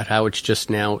said about how it's just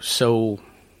now so,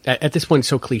 at this point,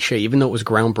 so cliche. Even though it was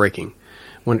groundbreaking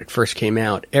when it first came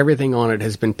out, everything on it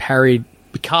has been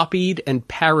copied and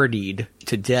parodied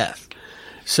to death.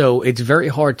 So it's very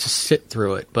hard to sit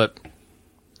through it. But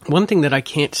one thing that I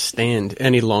can't stand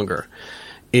any longer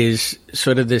is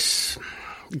sort of this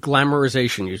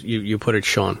glamorization, you put it,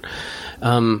 Sean.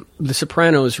 The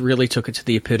Sopranos really took it to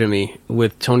the epitome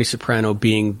with Tony Soprano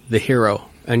being the hero,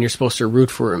 and you're supposed to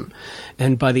root for him.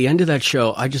 And by the end of that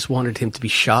show, I just wanted him to be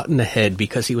shot in the head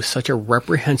because he was such a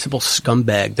reprehensible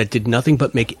scumbag that did nothing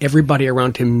but make everybody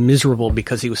around him miserable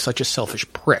because he was such a selfish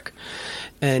prick.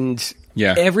 And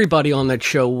everybody on that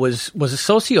show was a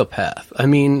sociopath.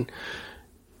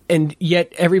 And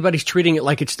yet everybody's treating it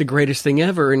like it's the greatest thing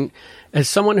ever. And as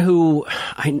someone who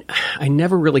I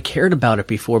never really cared about it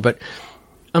before, but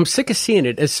I'm sick of seeing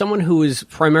it. As someone who is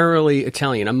primarily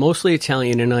Italian, I'm mostly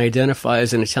Italian, and I identify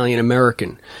as an Italian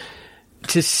American.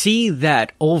 To see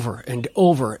that over and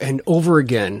over and over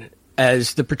again,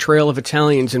 as the portrayal of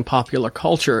Italians in popular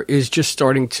culture is just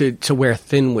starting to wear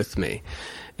thin with me.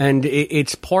 And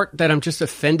it's part that I'm just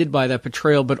offended by that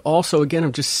portrayal, but also, again,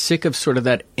 I'm just sick of sort of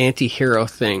that anti-hero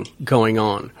thing going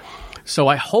on. So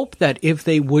I hope that if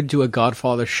they would do a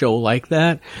Godfather show like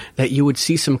that you would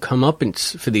see some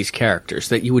comeuppance for these characters,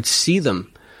 that you would see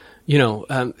them,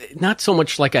 not so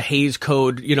much like a Hays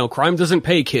Code, crime doesn't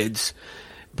pay, kids,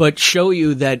 but show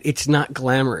you that it's not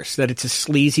glamorous, that it's a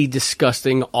sleazy,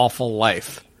 disgusting, awful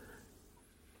life.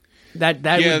 That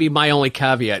would be my only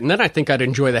caveat, and then I think I'd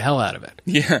enjoy the hell out of it.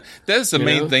 Yeah, that's the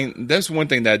main thing. That's one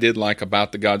thing that I did like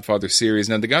about the Godfather series.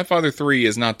 Now, The Godfather 3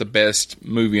 is not the best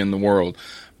movie in the world,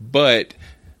 but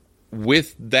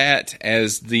with that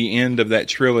as the end of that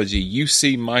trilogy, you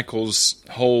see Michael's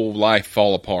whole life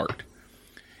fall apart.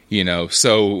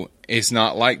 So it's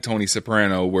not like Tony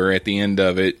Soprano, where at the end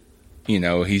of it,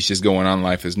 he's just going on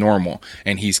life as normal,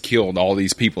 and he's killed all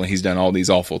these people, and he's done all these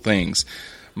awful things.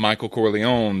 Michael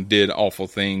Corleone did awful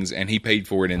things, and he paid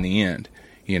for it in the end,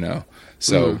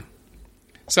 So,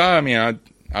 I mean,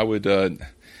 I would.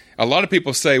 A lot of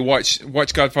people say watch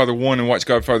Godfather 1 and watch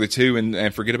Godfather 2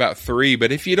 and forget about 3.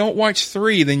 But if you don't watch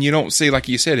 3, then you don't see, like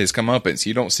you said, his comeuppance.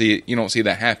 You don't see it. You don't see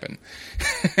that happen.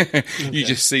 You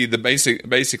just see the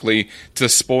basically, to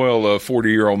spoil a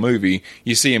 40-year-old movie,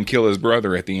 you see him kill his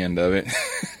brother at the end of it,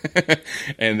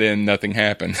 and then nothing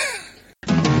happened.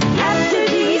 After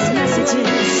these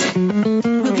messages,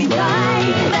 we'll be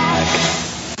right back.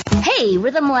 Hey,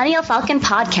 we're the Millennial Falcon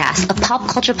Podcast, a pop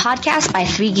culture podcast by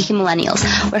 3 geeky millennials.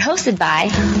 We're hosted by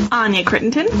Anya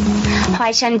Crittenton,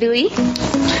 Hwai Chen Bui,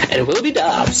 and Willoughby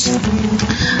Dobbs.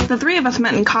 The three of us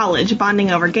met in college,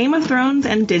 bonding over Game of Thrones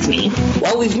and Disney.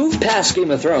 While we've moved past Game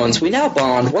of Thrones, we now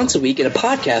bond once a week in a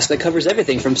podcast that covers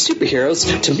everything from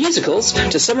superheroes to musicals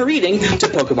to summer reading to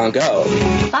Pokemon Go.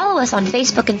 Follow us on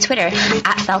Facebook and Twitter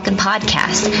at Falcon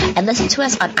Podcast, and listen to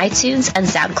us on iTunes and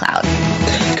SoundCloud.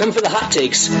 Come for the hot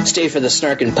takes, stay for the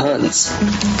snark and puns.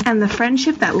 And the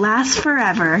friendship that lasts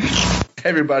forever. Hey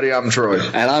everybody, I'm Troy.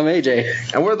 And I'm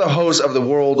AJ. And we're the hosts of the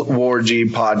World War G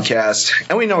podcast.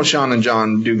 And we know Sean and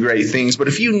John do great things, but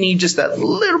if you need just that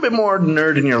little bit more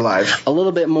nerd in your life, a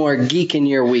little bit more geek in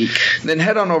your week, then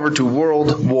head on over to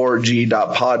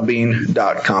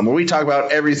worldwarg.podbean.com, where we talk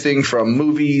about everything from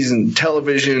movies and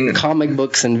television, comic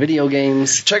books and video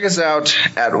games. Check us out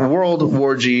at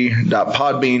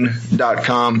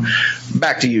worldwarg.podbean.com.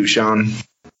 Back to you, Sean.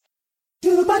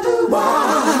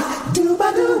 Dooba-doo-wah,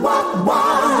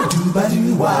 dooba-doo-wah-wah,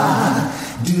 dooba-doo-wah,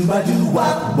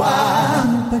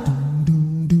 dooba-doo-wah-wah.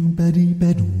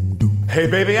 Hey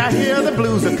baby, I hear the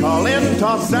blues are calling,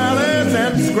 tossed salads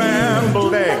and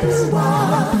scrambled eggs.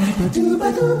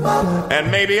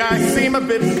 And maybe I seem a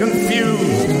bit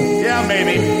confused. Yeah,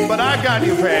 maybe, but I got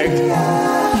you pegged.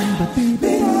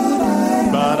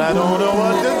 But I don't know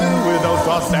what to do with those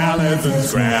tossed salads and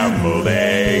scrambled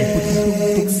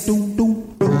eggs.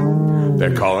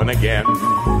 They're calling again.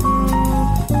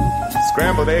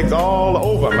 Scrambled eggs all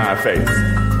over my face.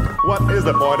 What is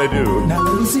the boy to do? Now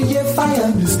let me see if I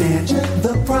understand you.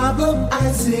 The problem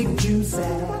I think you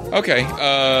said. Okay,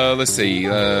 let's see.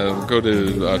 Go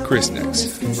to Chris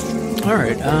next. All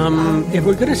right. If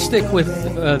we're going to stick with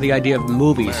the idea of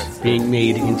movies being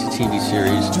made into TV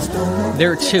series,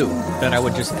 there are two that I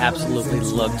would just absolutely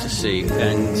love to see.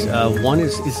 And one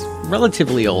is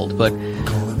relatively old, but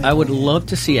I would love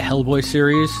to see a Hellboy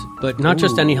series, but not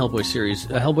just any Hellboy series.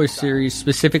 A Hellboy series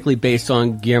specifically based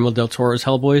on Guillermo del Toro's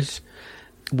Hellboys,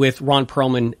 with Ron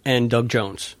Perlman and Doug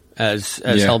Jones as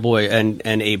Hellboy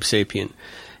and Abe Sapien.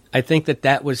 I think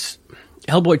that was...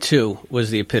 Hellboy 2 was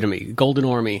the epitome. Golden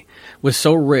Army was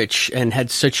so rich and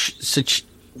had such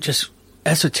just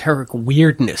esoteric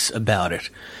weirdness about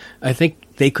it. I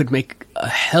think they could make a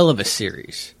hell of a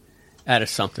series out of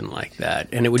something like that,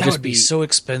 and it would just be so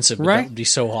expensive, but right? That would be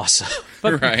so awesome.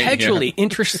 But perpetually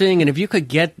interesting, and if you could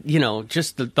get,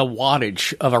 just the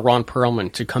wattage of a Ron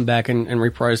Perlman to come back and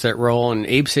reprise that role, and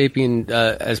Abe Sapien,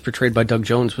 as portrayed by Doug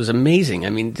Jones, was amazing.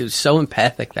 I mean, it was so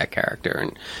empathic, that character,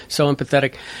 and so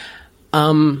empathetic.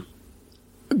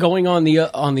 Going on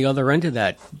the other end of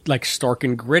that, like stark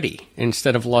and gritty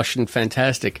instead of lush and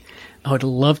fantastic, I would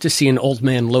love to see an Old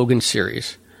Man Logan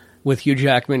series with Hugh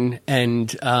Jackman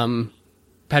and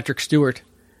Patrick Stewart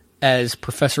as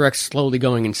Professor X slowly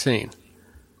going insane.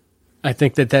 I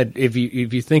think that if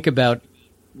you think about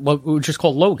what we just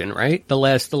called Logan, right? The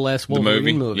last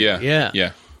Wolverine movie.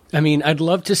 Yeah. I mean, I'd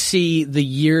love to see the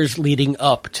years leading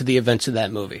up to the events of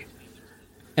that movie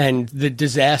and the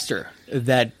disaster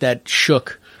that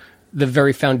shook the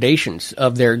very foundations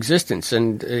of their existence.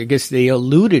 And I guess they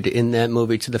alluded in that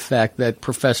movie to the fact that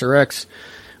Professor X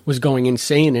was going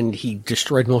insane and he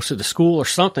destroyed most of the school or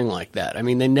something like that. I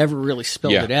mean, they never really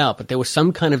spelled Yeah. it out, but there was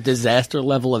some kind of disaster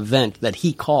level event that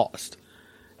he caused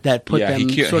that put them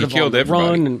sort of killed on the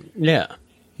everybody. run. And,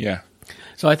 Yeah.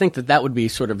 So I think that would be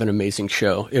sort of an amazing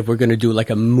show if we're going to do like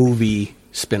a movie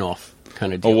spin-off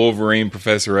kind of A deal. Wolverine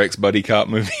Professor X buddy cop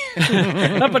movie.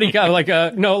 Not buddy cop,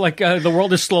 the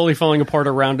world is slowly falling apart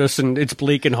around us and it's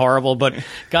bleak and horrible, but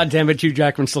God damn it, Hugh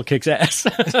Jackman still kicks ass.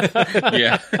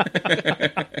 Yeah.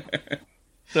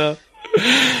 So,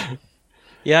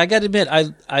 Yeah, I got to admit,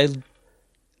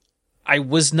 I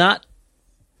was not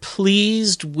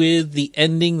pleased with the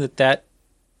ending that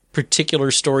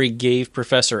particular story gave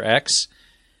Professor X.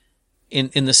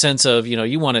 In the sense of,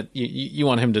 you want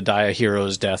him to die a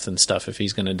hero's death and stuff if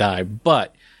he's going to die,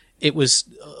 but it was,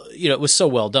 it was so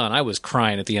well done. I was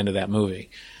crying at the end of that movie.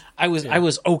 I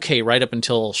was okay right up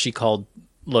until she called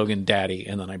Logan daddy,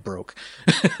 and then I broke.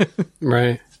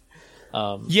 right.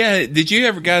 Yeah, did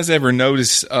you guys ever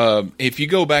notice, if you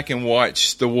go back and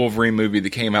watch the Wolverine movie that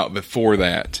came out before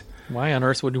that? Why on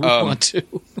earth would we want to?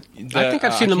 I think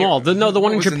I've seen them all. The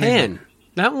one in Japan.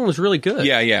 That one was really good.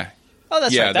 Yeah. Oh,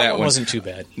 that's Yeah, right. That one wasn't too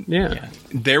bad. Yeah.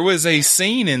 There was a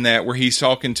scene in that where he's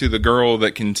talking to the girl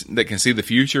that can see the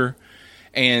future,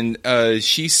 and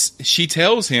she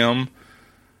tells him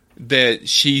that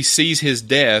she sees his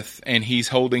death and he's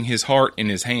holding his heart in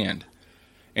his hand.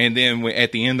 And then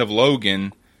at the end of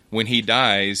Logan, when he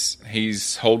dies,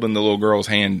 he's holding the little girl's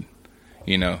hand,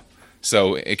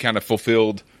 So it kind of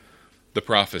fulfilled the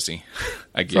prophecy,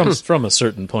 I guess. From a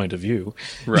certain point of view.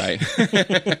 Right.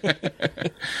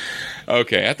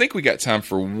 Okay, I think we got time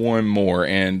for one more,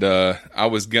 and I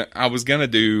was gonna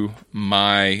do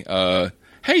my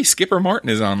hey, Skipper Martin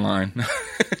is online.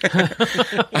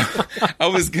 I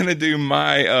was gonna do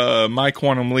my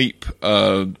Quantum Leap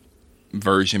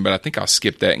version, but I think I'll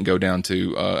skip that and go down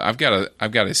to I've got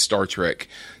a Star Trek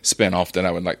spinoff that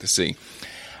I would like to see.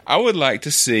 I would like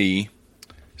to see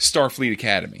Starfleet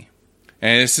Academy,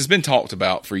 and this has been talked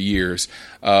about for years.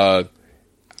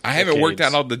 I haven't worked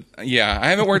out all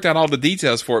the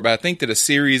details for it, but I think that a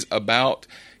series about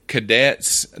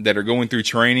cadets that are going through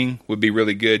training would be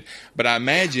really good. But I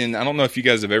don't know if you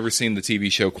guys have ever seen the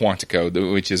TV show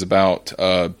Quantico, which is about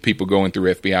people going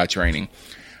through FBI training.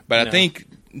 But I think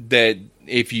that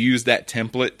if you use that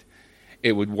template,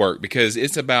 it would work because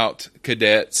it's about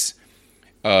cadets.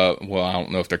 I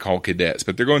don't know if they're called cadets,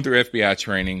 but they're going through FBI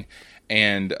training.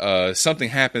 And something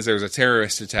happens, there's a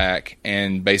terrorist attack,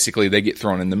 and basically they get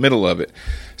thrown in the middle of it.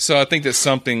 So I think that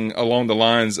something along the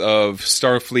lines of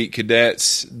Starfleet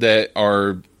cadets that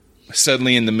are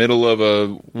suddenly in the middle of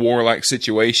a warlike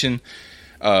situation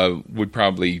would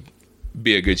probably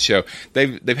be a good show.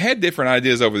 They've had different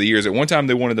ideas over the years. At one time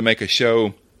they wanted to make a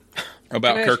show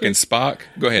about Kirk and Spock.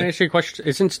 Go ahead. Can I ask you a question?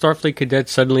 Isn't Starfleet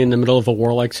cadets suddenly in the middle of a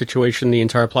warlike situation the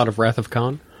entire plot of Wrath of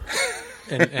Khan?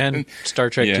 And Star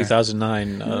Trek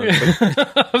 2009.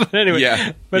 But anyway,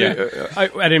 I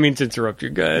didn't mean to interrupt you.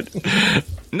 Go ahead.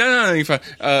 No, you're fine.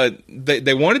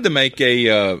 They wanted to make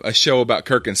a show about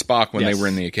Kirk and Spock when they were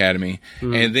in the Academy,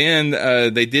 and then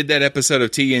they did that episode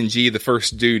of TNG, The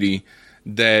First Duty.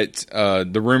 That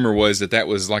the rumor was that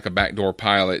was like a backdoor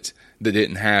pilot that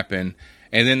didn't happen,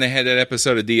 and then they had that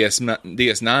episode of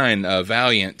DS9,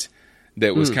 Valiant.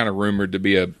 That was kind of rumored to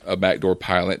be a backdoor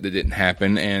pilot that didn't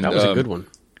happen, and that was a good one.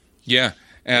 Yeah,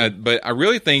 but I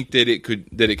really think that it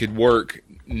could work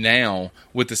now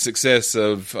with the success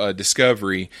of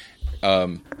Discovery.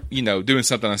 Doing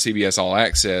something on CBS All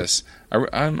Access.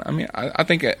 I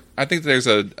think there's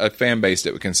a fan base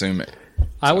that would consume it.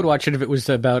 I would watch it if it was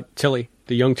about Tilly,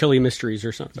 the Young Tilly Mysteries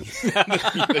or something.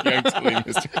 The Young Tilly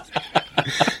Mysteries.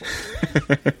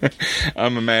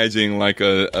 I'm imagining like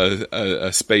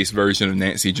a space version of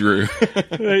Nancy Drew.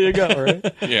 There you go,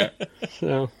 right? Yeah.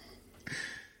 So.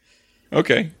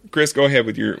 Okay, Chris, go ahead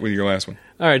with your last one.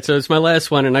 All right, so it's my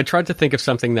last one, and I tried to think of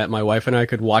something that my wife and I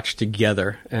could watch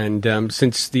together. And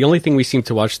since the only thing we seem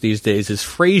to watch these days is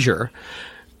Frasier,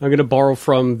 I'm going to borrow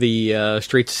from the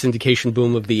straight to syndication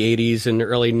boom of the 80s and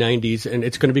early 90s, and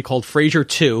it's going to be called Frasier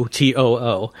 2,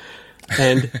 T-O-O.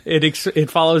 And it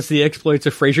follows the exploits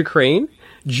of Frasier Crane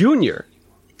Jr.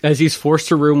 as he's forced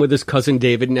to room with his cousin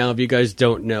David. Now, if you guys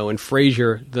don't know, in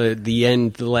Frasier,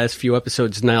 the last few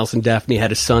episodes, Niles and Daphne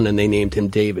had a son, and they named him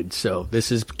David. So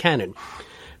this is canon.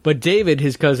 But David,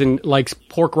 his cousin, likes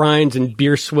pork rinds and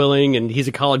beer swilling, and he's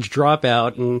a college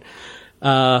dropout, and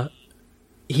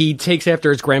he takes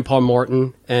after his grandpa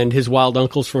Martin, and his wild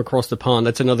uncles from across the pond.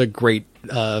 That's another great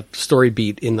story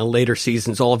beat in the later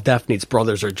seasons. All of Daphne's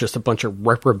brothers are just a bunch of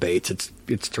reprobates.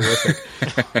 It's terrific.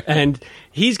 And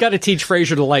he's got to teach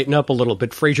Frasier to lighten up a little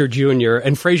bit, Frasier Jr.,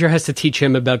 and Frasier has to teach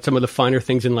him about some of the finer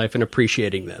things in life and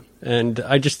appreciating them. And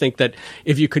I just think that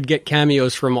if you could get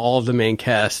cameos from all of the main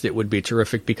cast, it would be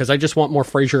terrific, because I just want more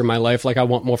Frasier in my life like I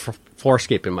want more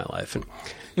Farscape in my life. And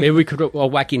maybe we could put a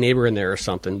wacky neighbor in there or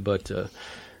something, but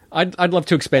I'd love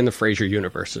to expand the Frasier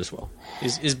universe as well.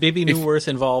 Is Bibby Newworth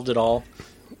involved at all?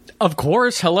 Of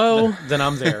course. Hello. Then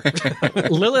I'm there.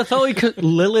 Lilith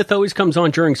always comes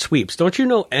on during sweeps. Don't you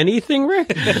know anything,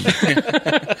 Rick?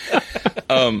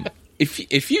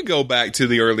 If you go back to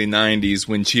the early 90s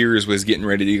when Cheers was getting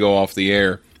ready to go off the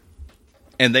air,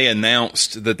 and they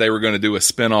announced that they were going to do a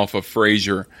spinoff of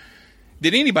Frasier,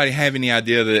 did anybody have any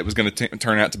idea that it was going to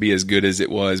turn out to be as good as it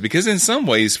was? Because in some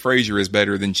ways, Frasier is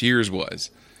better than Cheers was.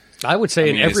 I would say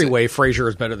in every way, Frasier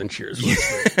is better than Cheers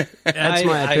was. That's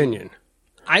my opinion.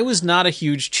 I was not a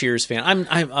huge Cheers fan.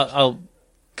 I'll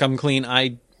come clean.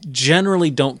 I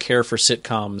generally don't care for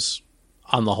sitcoms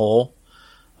on the whole.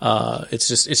 It's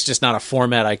just not a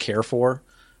format I care for.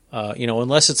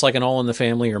 Unless it's like an All in the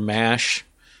Family or MASH.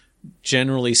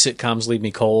 Generally, sitcoms leave me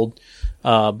cold.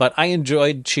 But I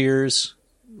enjoyed Cheers.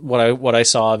 What I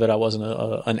saw of it, I wasn't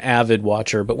an avid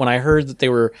watcher. But when I heard that they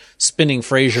were spinning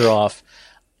Frasier off,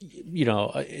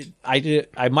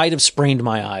 I might have sprained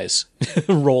my eyes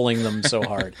rolling them so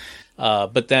hard.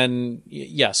 But then,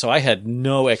 so I had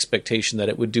no expectation that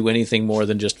it would do anything more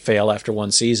than just fail after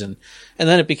one season. And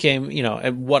then it became,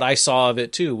 and what I saw of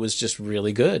it too was just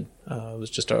really good. It was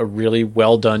just a really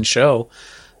well done show.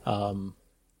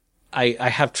 I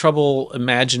have trouble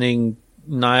imagining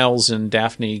Niles and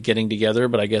Daphne getting together,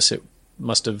 but I guess it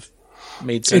must have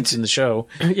made sense in the show.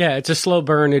 Yeah, it's a slow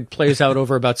burn. It plays out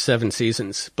over about 7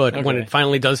 seasons. But when it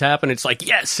finally does happen, it's like,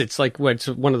 yes, it's like it's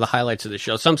one of the highlights of the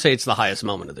show. Some say it's the highest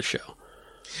moment of the show.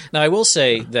 Now, I will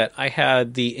say that I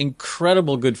had the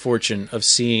incredible good fortune of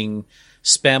seeing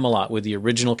Spamalot with the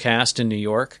original cast in New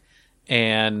York.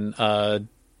 And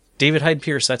David Hyde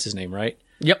Pierce, that's his name, right?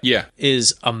 Yep. Yeah.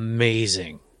 Is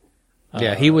amazing.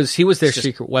 Yeah, he was their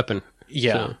secret weapon.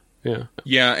 Yeah. So, yeah.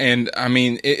 Yeah, and I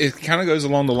mean, it kind of goes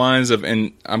along the lines of,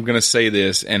 and I'm going to say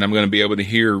this, and I'm going to be able to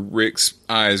hear Rick's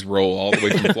eyes roll all the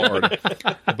way from Florida.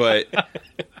 But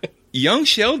Young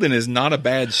Sheldon is not a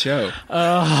bad show.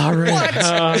 Rick.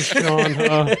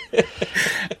 Sean.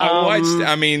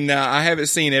 I haven't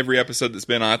seen every episode that's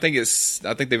been on. I think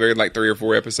they've aired like 3 or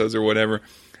 4 episodes or whatever.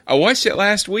 I watched it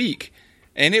last week,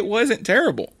 and it wasn't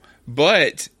terrible,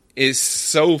 but it's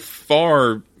so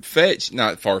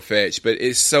not far-fetched, but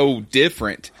it's so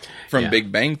different from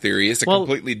Big Bang Theory. It's a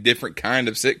completely different kind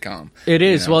of sitcom. It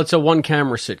is. Well, it's a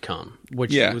one-camera sitcom,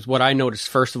 which was what I noticed,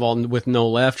 first of all, with no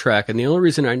laugh track. And the only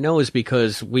reason I know is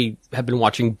because we have been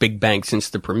watching Big Bang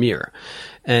since the premiere.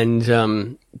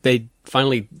 And they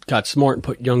finally got smart and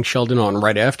put Young Sheldon on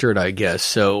right after it, I guess.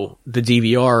 So the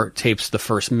DVR tapes the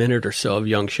first minute or so of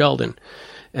Young Sheldon.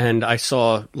 And I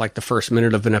saw like the first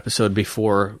minute of an episode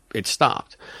before it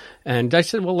stopped. And I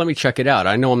said, well, let me check it out.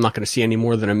 I know I'm not going to see any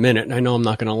more than a minute, and I know I'm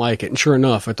not going to like it. And sure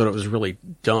enough, I thought it was really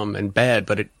dumb and bad,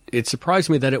 but it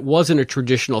surprised me that it wasn't a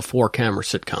traditional 4-camera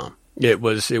sitcom. It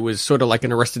was sort of like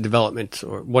an Arrested Development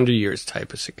or Wonder Years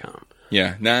type of sitcom.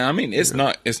 Yeah. Now, I mean, it's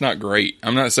not great.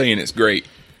 I'm not saying it's great,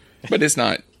 but it's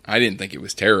not. I didn't think it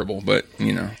was terrible, but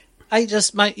I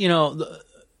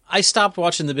stopped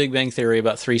watching The Big Bang Theory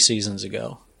about 3 seasons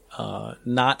ago.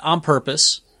 Not on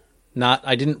purpose.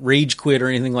 I didn't rage quit or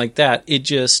anything like that.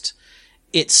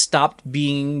 It stopped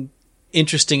being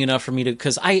interesting enough for me to,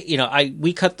 because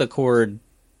we cut the cord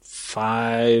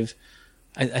 5.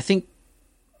 I think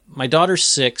my daughter's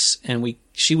 6 and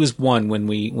she was 1 when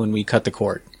we cut the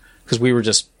cord, because we were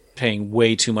just paying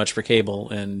way too much for cable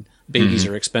and babies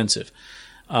are expensive.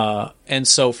 And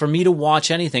so for me to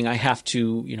watch anything, I have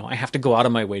to go out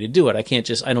of my way to do it. I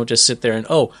don't just sit there and,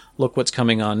 look what's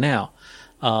coming on now.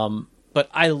 But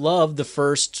I love the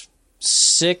first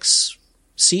 6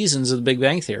 seasons of The Big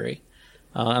Bang Theory.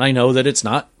 And I know that it's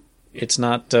not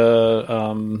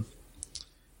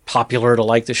popular to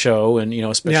like the show, and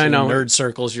especially in nerd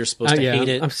circles, you're supposed to hate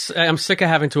it. I'm sick of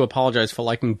having to apologize for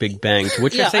liking Big Bang, to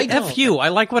which I say, F you. I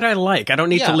like what I like. I don't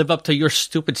need to live up to your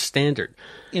stupid standard.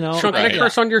 Sean, can I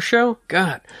curse on your show?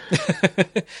 God.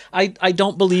 I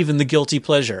don't believe in the guilty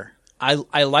pleasure.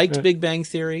 I liked Big Bang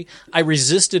Theory. I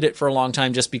resisted it for a long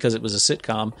time just because it was a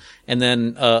sitcom. And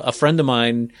then a friend of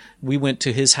mine, we went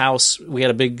to his house. We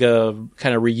had a big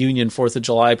kind of reunion 4th of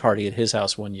July party at his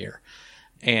house one year.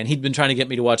 And he'd been trying to get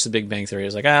me to watch The Big Bang Theory. I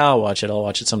was like, I'll watch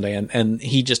it someday. And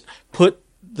he just put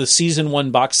the season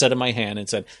 1 box set in my hand and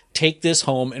said, take this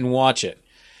home and watch it.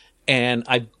 And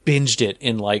I binged it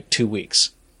in like 2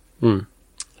 weeks.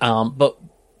 But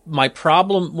my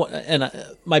problem,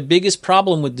 my biggest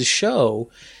problem with the show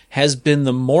has been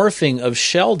the morphing of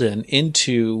Sheldon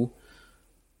into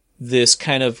this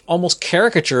kind of almost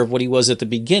caricature of what he was at the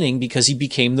beginning because he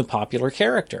became the popular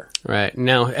character. Right.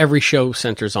 Now every show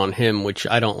centers on him, which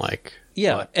I don't like.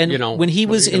 Yeah. But, and you know, when he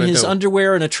was in his do?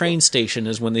 underwear in a train station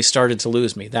is when they started to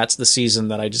lose me. That's the season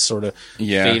that I just sort of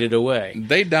faded away.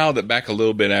 They dialed it back a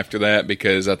little bit after that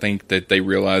because I think that they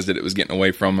realized that it was getting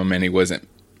away from him and it wasn't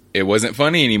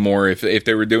funny anymore. If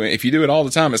you do it all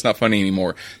the time, it's not funny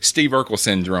anymore. Steve Urkel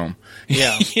syndrome.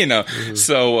 Yeah. You know,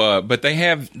 so, but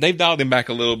they've dialed him back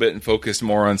a little bit and focused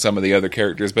more on some of the other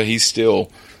characters, but he's still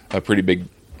a pretty big,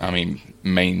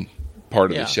 main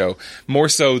part of the show. More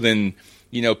so than,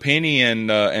 Penny and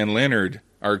Leonard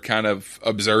are kind of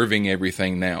observing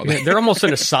everything now. Yeah, they're almost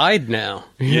an aside now.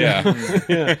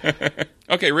 Yeah.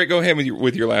 Okay, Rick, go ahead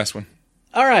with your last one.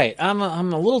 All right, I'm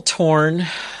a little torn,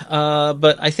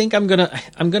 but I think I'm gonna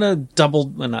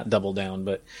not double down,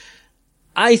 but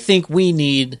I think we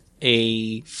need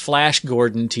a Flash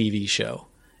Gordon TV show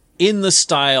in the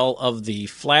style of the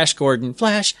Flash Gordon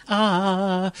movie.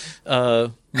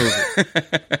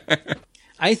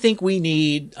 I think we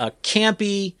need a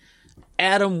campy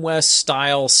Adam West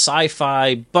style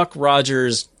sci-fi Buck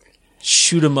Rogers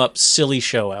shoot 'em up silly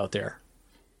show out there.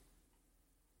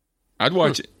 I'd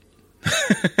watch it.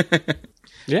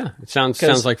 Yeah, it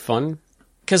sounds like fun.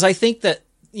 Because I think that,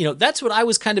 that's what I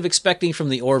was kind of expecting from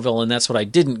the Orville, and that's what I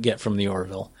didn't get from the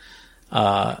Orville.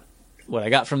 What I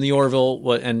got from the Orville,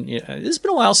 it's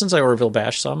been a while since I Orville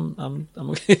bashed, so I'm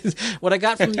what I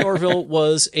got from the Orville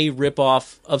was a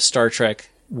ripoff of Star Trek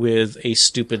with a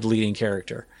stupid leading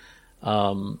character.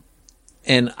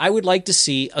 And I would like to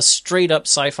see a straight up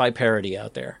sci-fi parody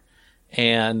out there.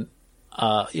 And,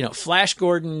 Flash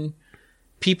Gordon,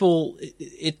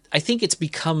 I think it's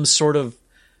become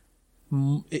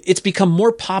it's become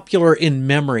more popular in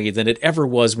memory than it ever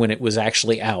was when it was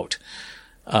actually out.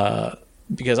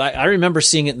 Because I remember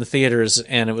seeing it in the theaters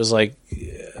and it was like,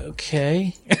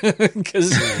 okay.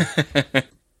 Because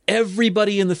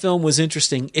everybody in the film was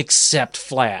interesting except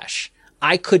Flash.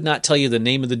 I could not tell you the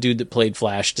name of the dude that played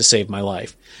Flash to save my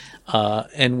life.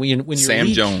 And when you're Sam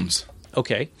Jones.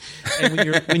 Okay. And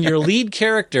when your lead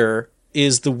character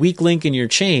is the weak link in your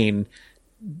chain,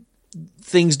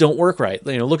 things don't work right.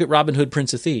 Look at Robin Hood,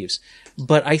 Prince of Thieves.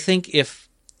 But I think if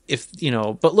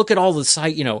but look at all the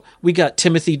site, we got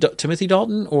Timothy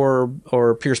Dalton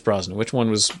or Pierce Brosnan. Which one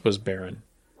was Baron?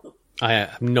 I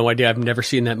have no idea. I've never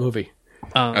seen that movie.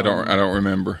 I don't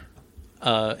remember.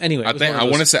 Anyway, I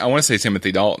want to say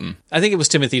Timothy Dalton. I think it was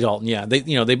Timothy Dalton. Yeah,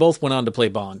 they both went on to play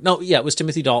Bond. No, yeah, it was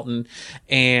Timothy Dalton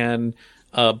and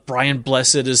Brian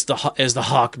Blessed as the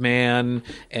Hawkman,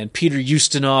 and Peter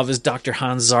Ustinov as Dr.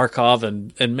 Hans Zarkov,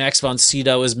 and Max von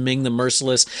Sydow as Ming the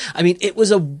Merciless. I mean, it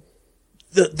was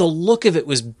the look of it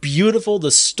was beautiful.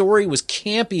 The story was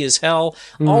campy as hell.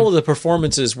 All of the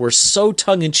performances were so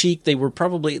tongue in cheek. They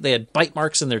had bite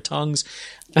marks in their tongues.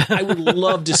 I would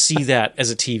love to see that as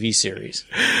a TV series.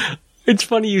 It's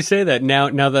funny you say that. Now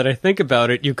that I think about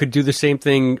it, you could do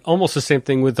almost the same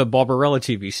thing with the Barbarella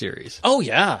TV series. Oh,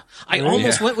 yeah. I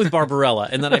almost went with Barbarella,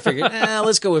 and then I figured,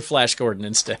 let's go with Flash Gordon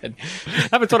instead. I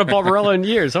haven't thought of Barbarella in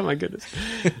years. Oh, my goodness.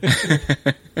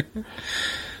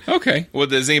 Okay. Well,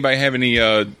 does anybody have any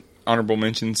honorable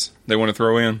mentions they want to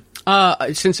throw in?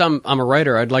 Since I'm a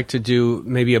writer, I'd like to do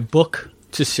maybe a book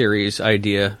to series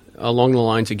idea along the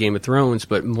lines of Game of Thrones,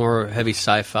 but more heavy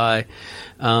sci-fi.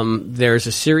 There's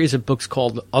a series of books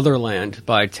called Otherland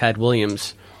by Tad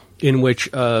Williams, in which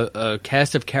a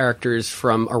cast of characters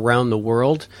from around the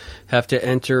world have to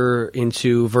enter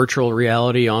into virtual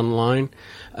reality online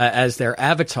as their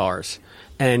avatars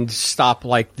and stop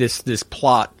this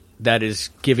plot that is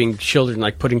giving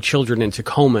children, putting children into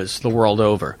comas the world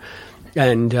over.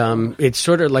 And it's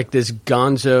sort of like this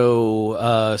gonzo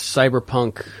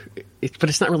cyberpunk, but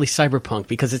it's not really cyberpunk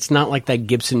because it's not like that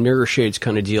Gibson Mirror Shades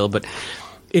kind of deal, but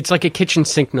it's like a kitchen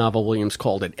sink novel, Williams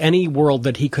called it. Any world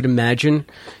that he could imagine,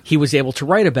 he was able to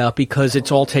write about because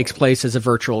it all takes place as a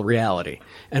virtual reality.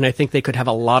 And I think they could have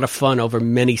a lot of fun over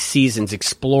many seasons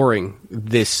exploring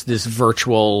this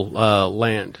virtual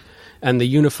land. And the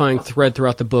unifying thread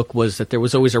throughout the book was that there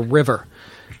was always a river,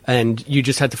 and you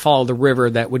just had to follow the river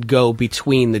that would go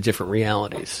between the different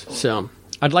realities. So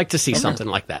I'd like to see something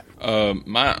like that.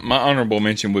 My honorable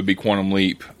mention would be Quantum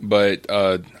Leap, but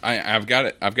I've got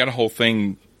it. I've got a whole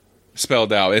thing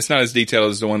spelled out. It's not as detailed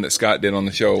as the one that Scott did on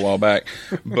the show a while back,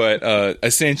 but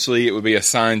essentially it would be a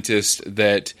scientist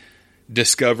that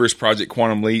discovers Project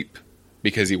Quantum Leap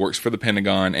because he works for the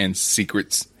Pentagon and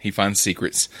he finds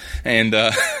secrets, and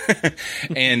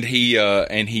and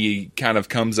he kind of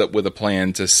comes up with a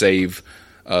plan to save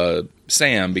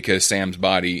Sam, because Sam's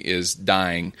body is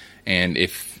dying, and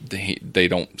if they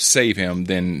don't save him,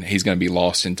 then he's going to be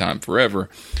lost in time forever.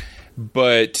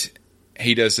 But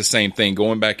he does the same thing,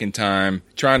 going back in time,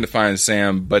 trying to find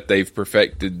Sam, but they've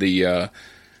perfected the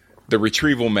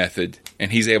retrieval method,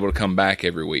 and he's able to come back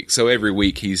every week. So every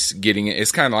week he's getting it.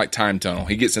 It's kind of like time tunnel.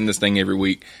 He gets in this thing every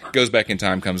week, goes back in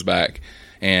time, comes back,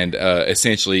 and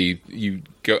essentially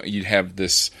you have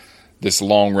this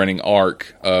long running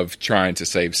arc of trying to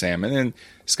save Sam, and then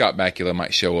Scott Bakula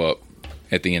might show up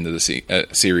at the end of the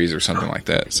series or something like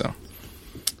that. So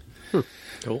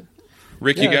cool.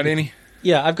 Rick, you got any?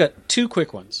 Yeah, I've got two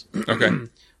quick ones. Okay.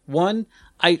 One,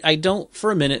 I don't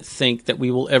for a minute think that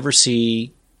we will ever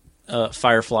see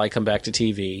Firefly come back to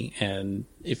TV, and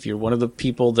if you're one of the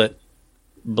people that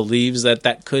believes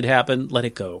that could happen, let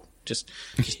it go. Just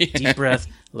deep breath,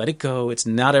 let it go. It's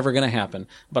not ever going to happen.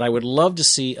 But I would love to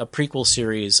see a prequel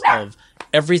series of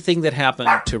everything that happened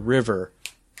to River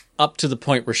up to the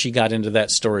point where she got into that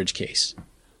storage case.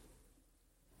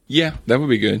 Yeah, that would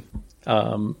be good.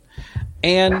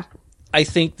 And I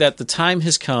think that the time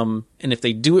has come, and if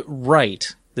they do it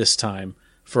right this time,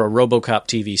 for a RoboCop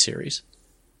TV series.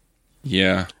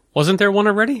 Yeah. Wasn't there one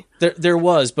already? There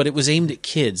was, but it was aimed at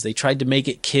kids. They tried to make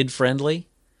it kid-friendly,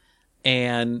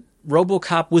 and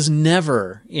RoboCop was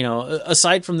never,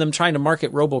 aside from them trying to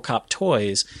market RoboCop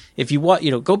toys, if you want,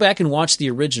 go back and watch the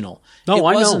original. No,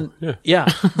 I know. Yeah.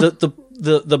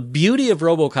 The beauty of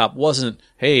RoboCop wasn't,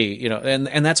 hey,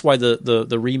 and that's why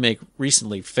the remake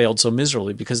recently failed so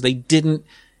miserably, because they didn't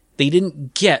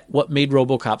get what made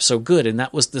RoboCop so good, and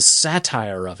that was the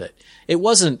satire of it. It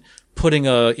wasn't putting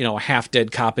a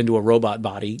half-dead cop into a robot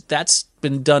body. That's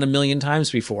been done a million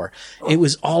times before. It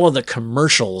was all of the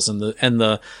commercials and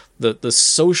the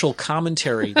social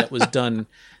commentary that was done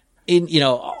in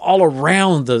all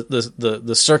around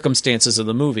the circumstances of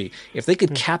the movie. If they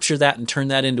could capture that and turn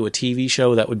that into a TV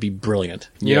show, that would be brilliant.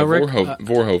 Yeah, Rick,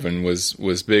 Verhoeven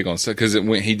was big on stuff, because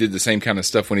he did the same kind of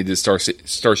stuff when he did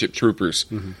Starship Troopers.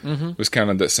 Mm-hmm. It was kind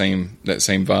of that same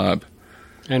vibe.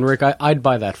 And Rick, I'd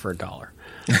buy that for $1.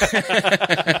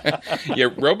 Yeah,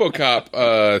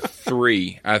 RoboCop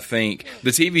 3, I think the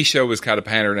TV show was kind of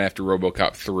patterned after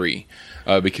RoboCop 3,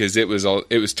 because it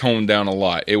was toned down a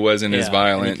lot. It wasn't as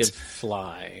violent. And it could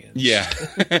fly. Yeah.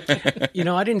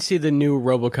 I didn't see the new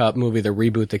RoboCop movie, the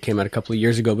reboot that came out a couple of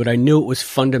years ago, but I knew it was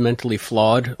fundamentally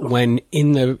flawed when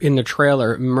in the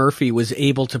trailer Murphy was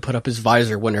able to put up his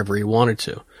visor whenever he wanted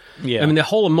to. Yeah. I mean, the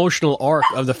whole emotional arc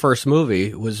of the first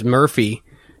movie was Murphy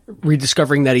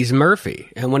rediscovering that he's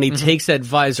Murphy, and when he takes that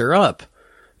visor up,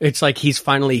 it's like he's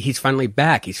finally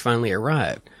back. He's finally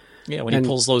arrived. Yeah, when he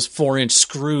pulls those 4-inch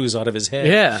screws out of his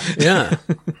head. Yeah.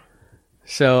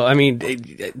 So, I mean,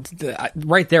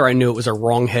 right there, I knew it was a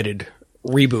wrong-headed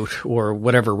reboot or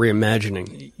whatever,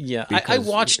 reimagining. Yeah, I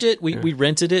watched it. We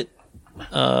rented it,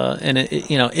 and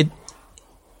it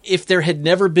if there had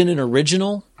never been an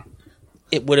original,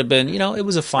 it would have been, it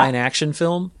was a fine action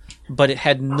film, but it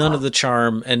had none of the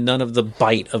charm and none of the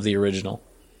bite of the original.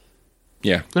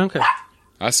 Yeah. Okay.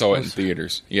 I saw it in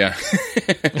theaters. Yeah.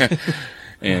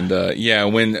 And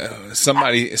when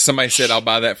somebody said I'll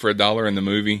buy that for $1 in the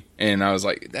movie, and I was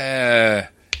like, yeah,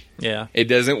 it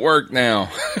doesn't work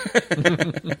now.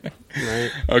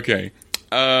 Right. Okay.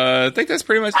 I think that's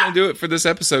pretty much going to do it for this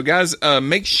episode, guys.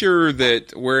 Make sure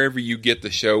that wherever you get the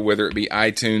show, whether it be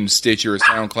iTunes, Stitcher, or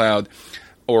SoundCloud,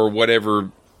 or whatever,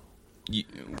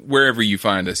 wherever you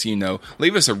find us,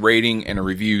 leave us a rating and a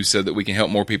review so that we can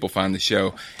help more people find the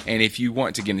show. And if you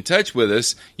want to get in touch with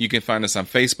us, you can find us on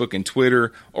Facebook and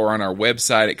Twitter, or on our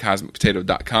website at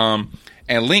cosmicpotato.com.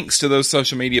 And links to those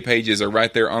social media pages are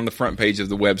right there on the front page of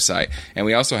the website. And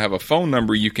we also have a phone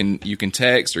number you can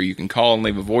text, or you can call and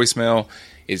leave a voicemail.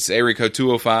 It's area code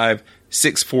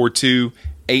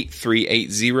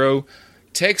 205-642-8380.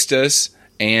 Text us,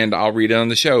 and I'll read it on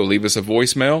the show. Leave us a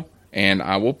voicemail, and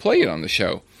I will play it on the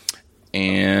show.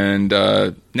 And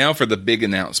now for the big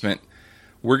announcement.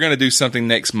 We're going to do something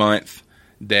next month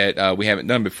that we haven't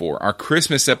done before. Our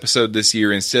Christmas episode this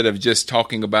year, instead of just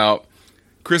talking about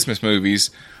Christmas movies,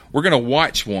 we're going to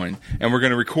watch one, and we're going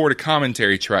to record a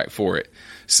commentary track for it.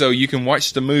 So you can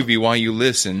watch the movie while you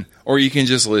listen, or you can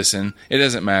just listen. It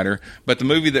doesn't matter. But the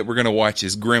movie that we're going to watch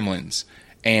is Gremlins.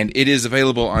 And it is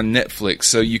available on Netflix,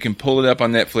 so you can pull it up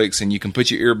on Netflix and you can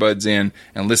put your earbuds in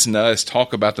and listen to us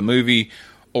talk about the movie,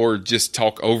 or just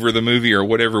talk over the movie or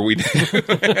whatever we do.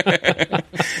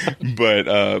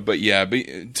 But yeah,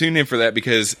 tune in for that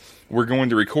because we're going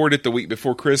to record it the week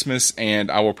before Christmas,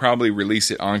 and I will probably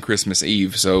release it on Christmas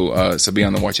Eve. So be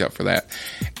on the watch out for that.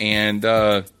 And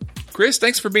Chris,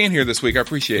 thanks for being here this week. I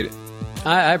appreciate it.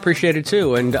 I appreciate it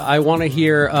too, and I want to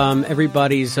hear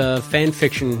everybody's fan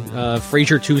fiction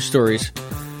Frasier 2 stories.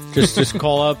 Just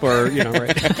call up, or right.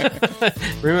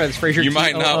 Remember it's Frasier. You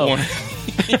might not want.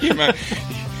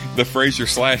 The Frasier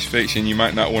 / fiction. You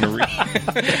might not want to read.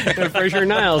 Frasier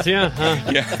Niles, yeah.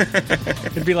 Yeah.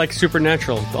 It'd be like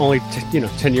Supernatural, only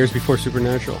 10 years before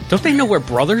Supernatural. Don't they know we're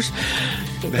brothers?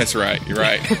 That's right. You're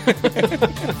right.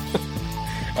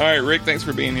 All right, Rick. Thanks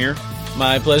for being here.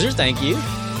 My pleasure. Thank you.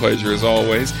 Pleasure as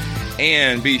always.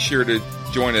 And be sure to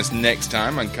join us next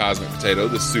time on Cosmic Potato,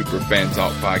 the Super Fan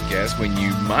Talk podcast, when you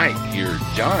might hear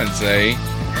John say,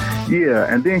 "Yeah,"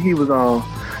 and then he was all,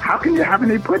 "How can you have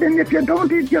any pudding if you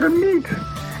don't eat your meat?"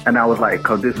 And I was like,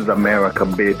 "'Cause this is America,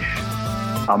 bitch.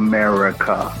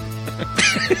 America."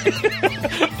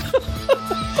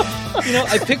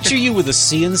 I picture you with a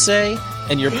CNC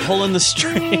and you're pulling the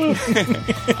string.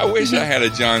 I wish I had a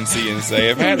John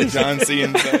CNC. If I had a John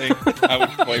CNC, I would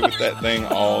play with that thing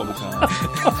all the time.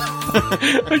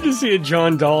 I just see a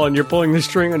John doll and you're pulling the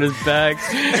string on his back.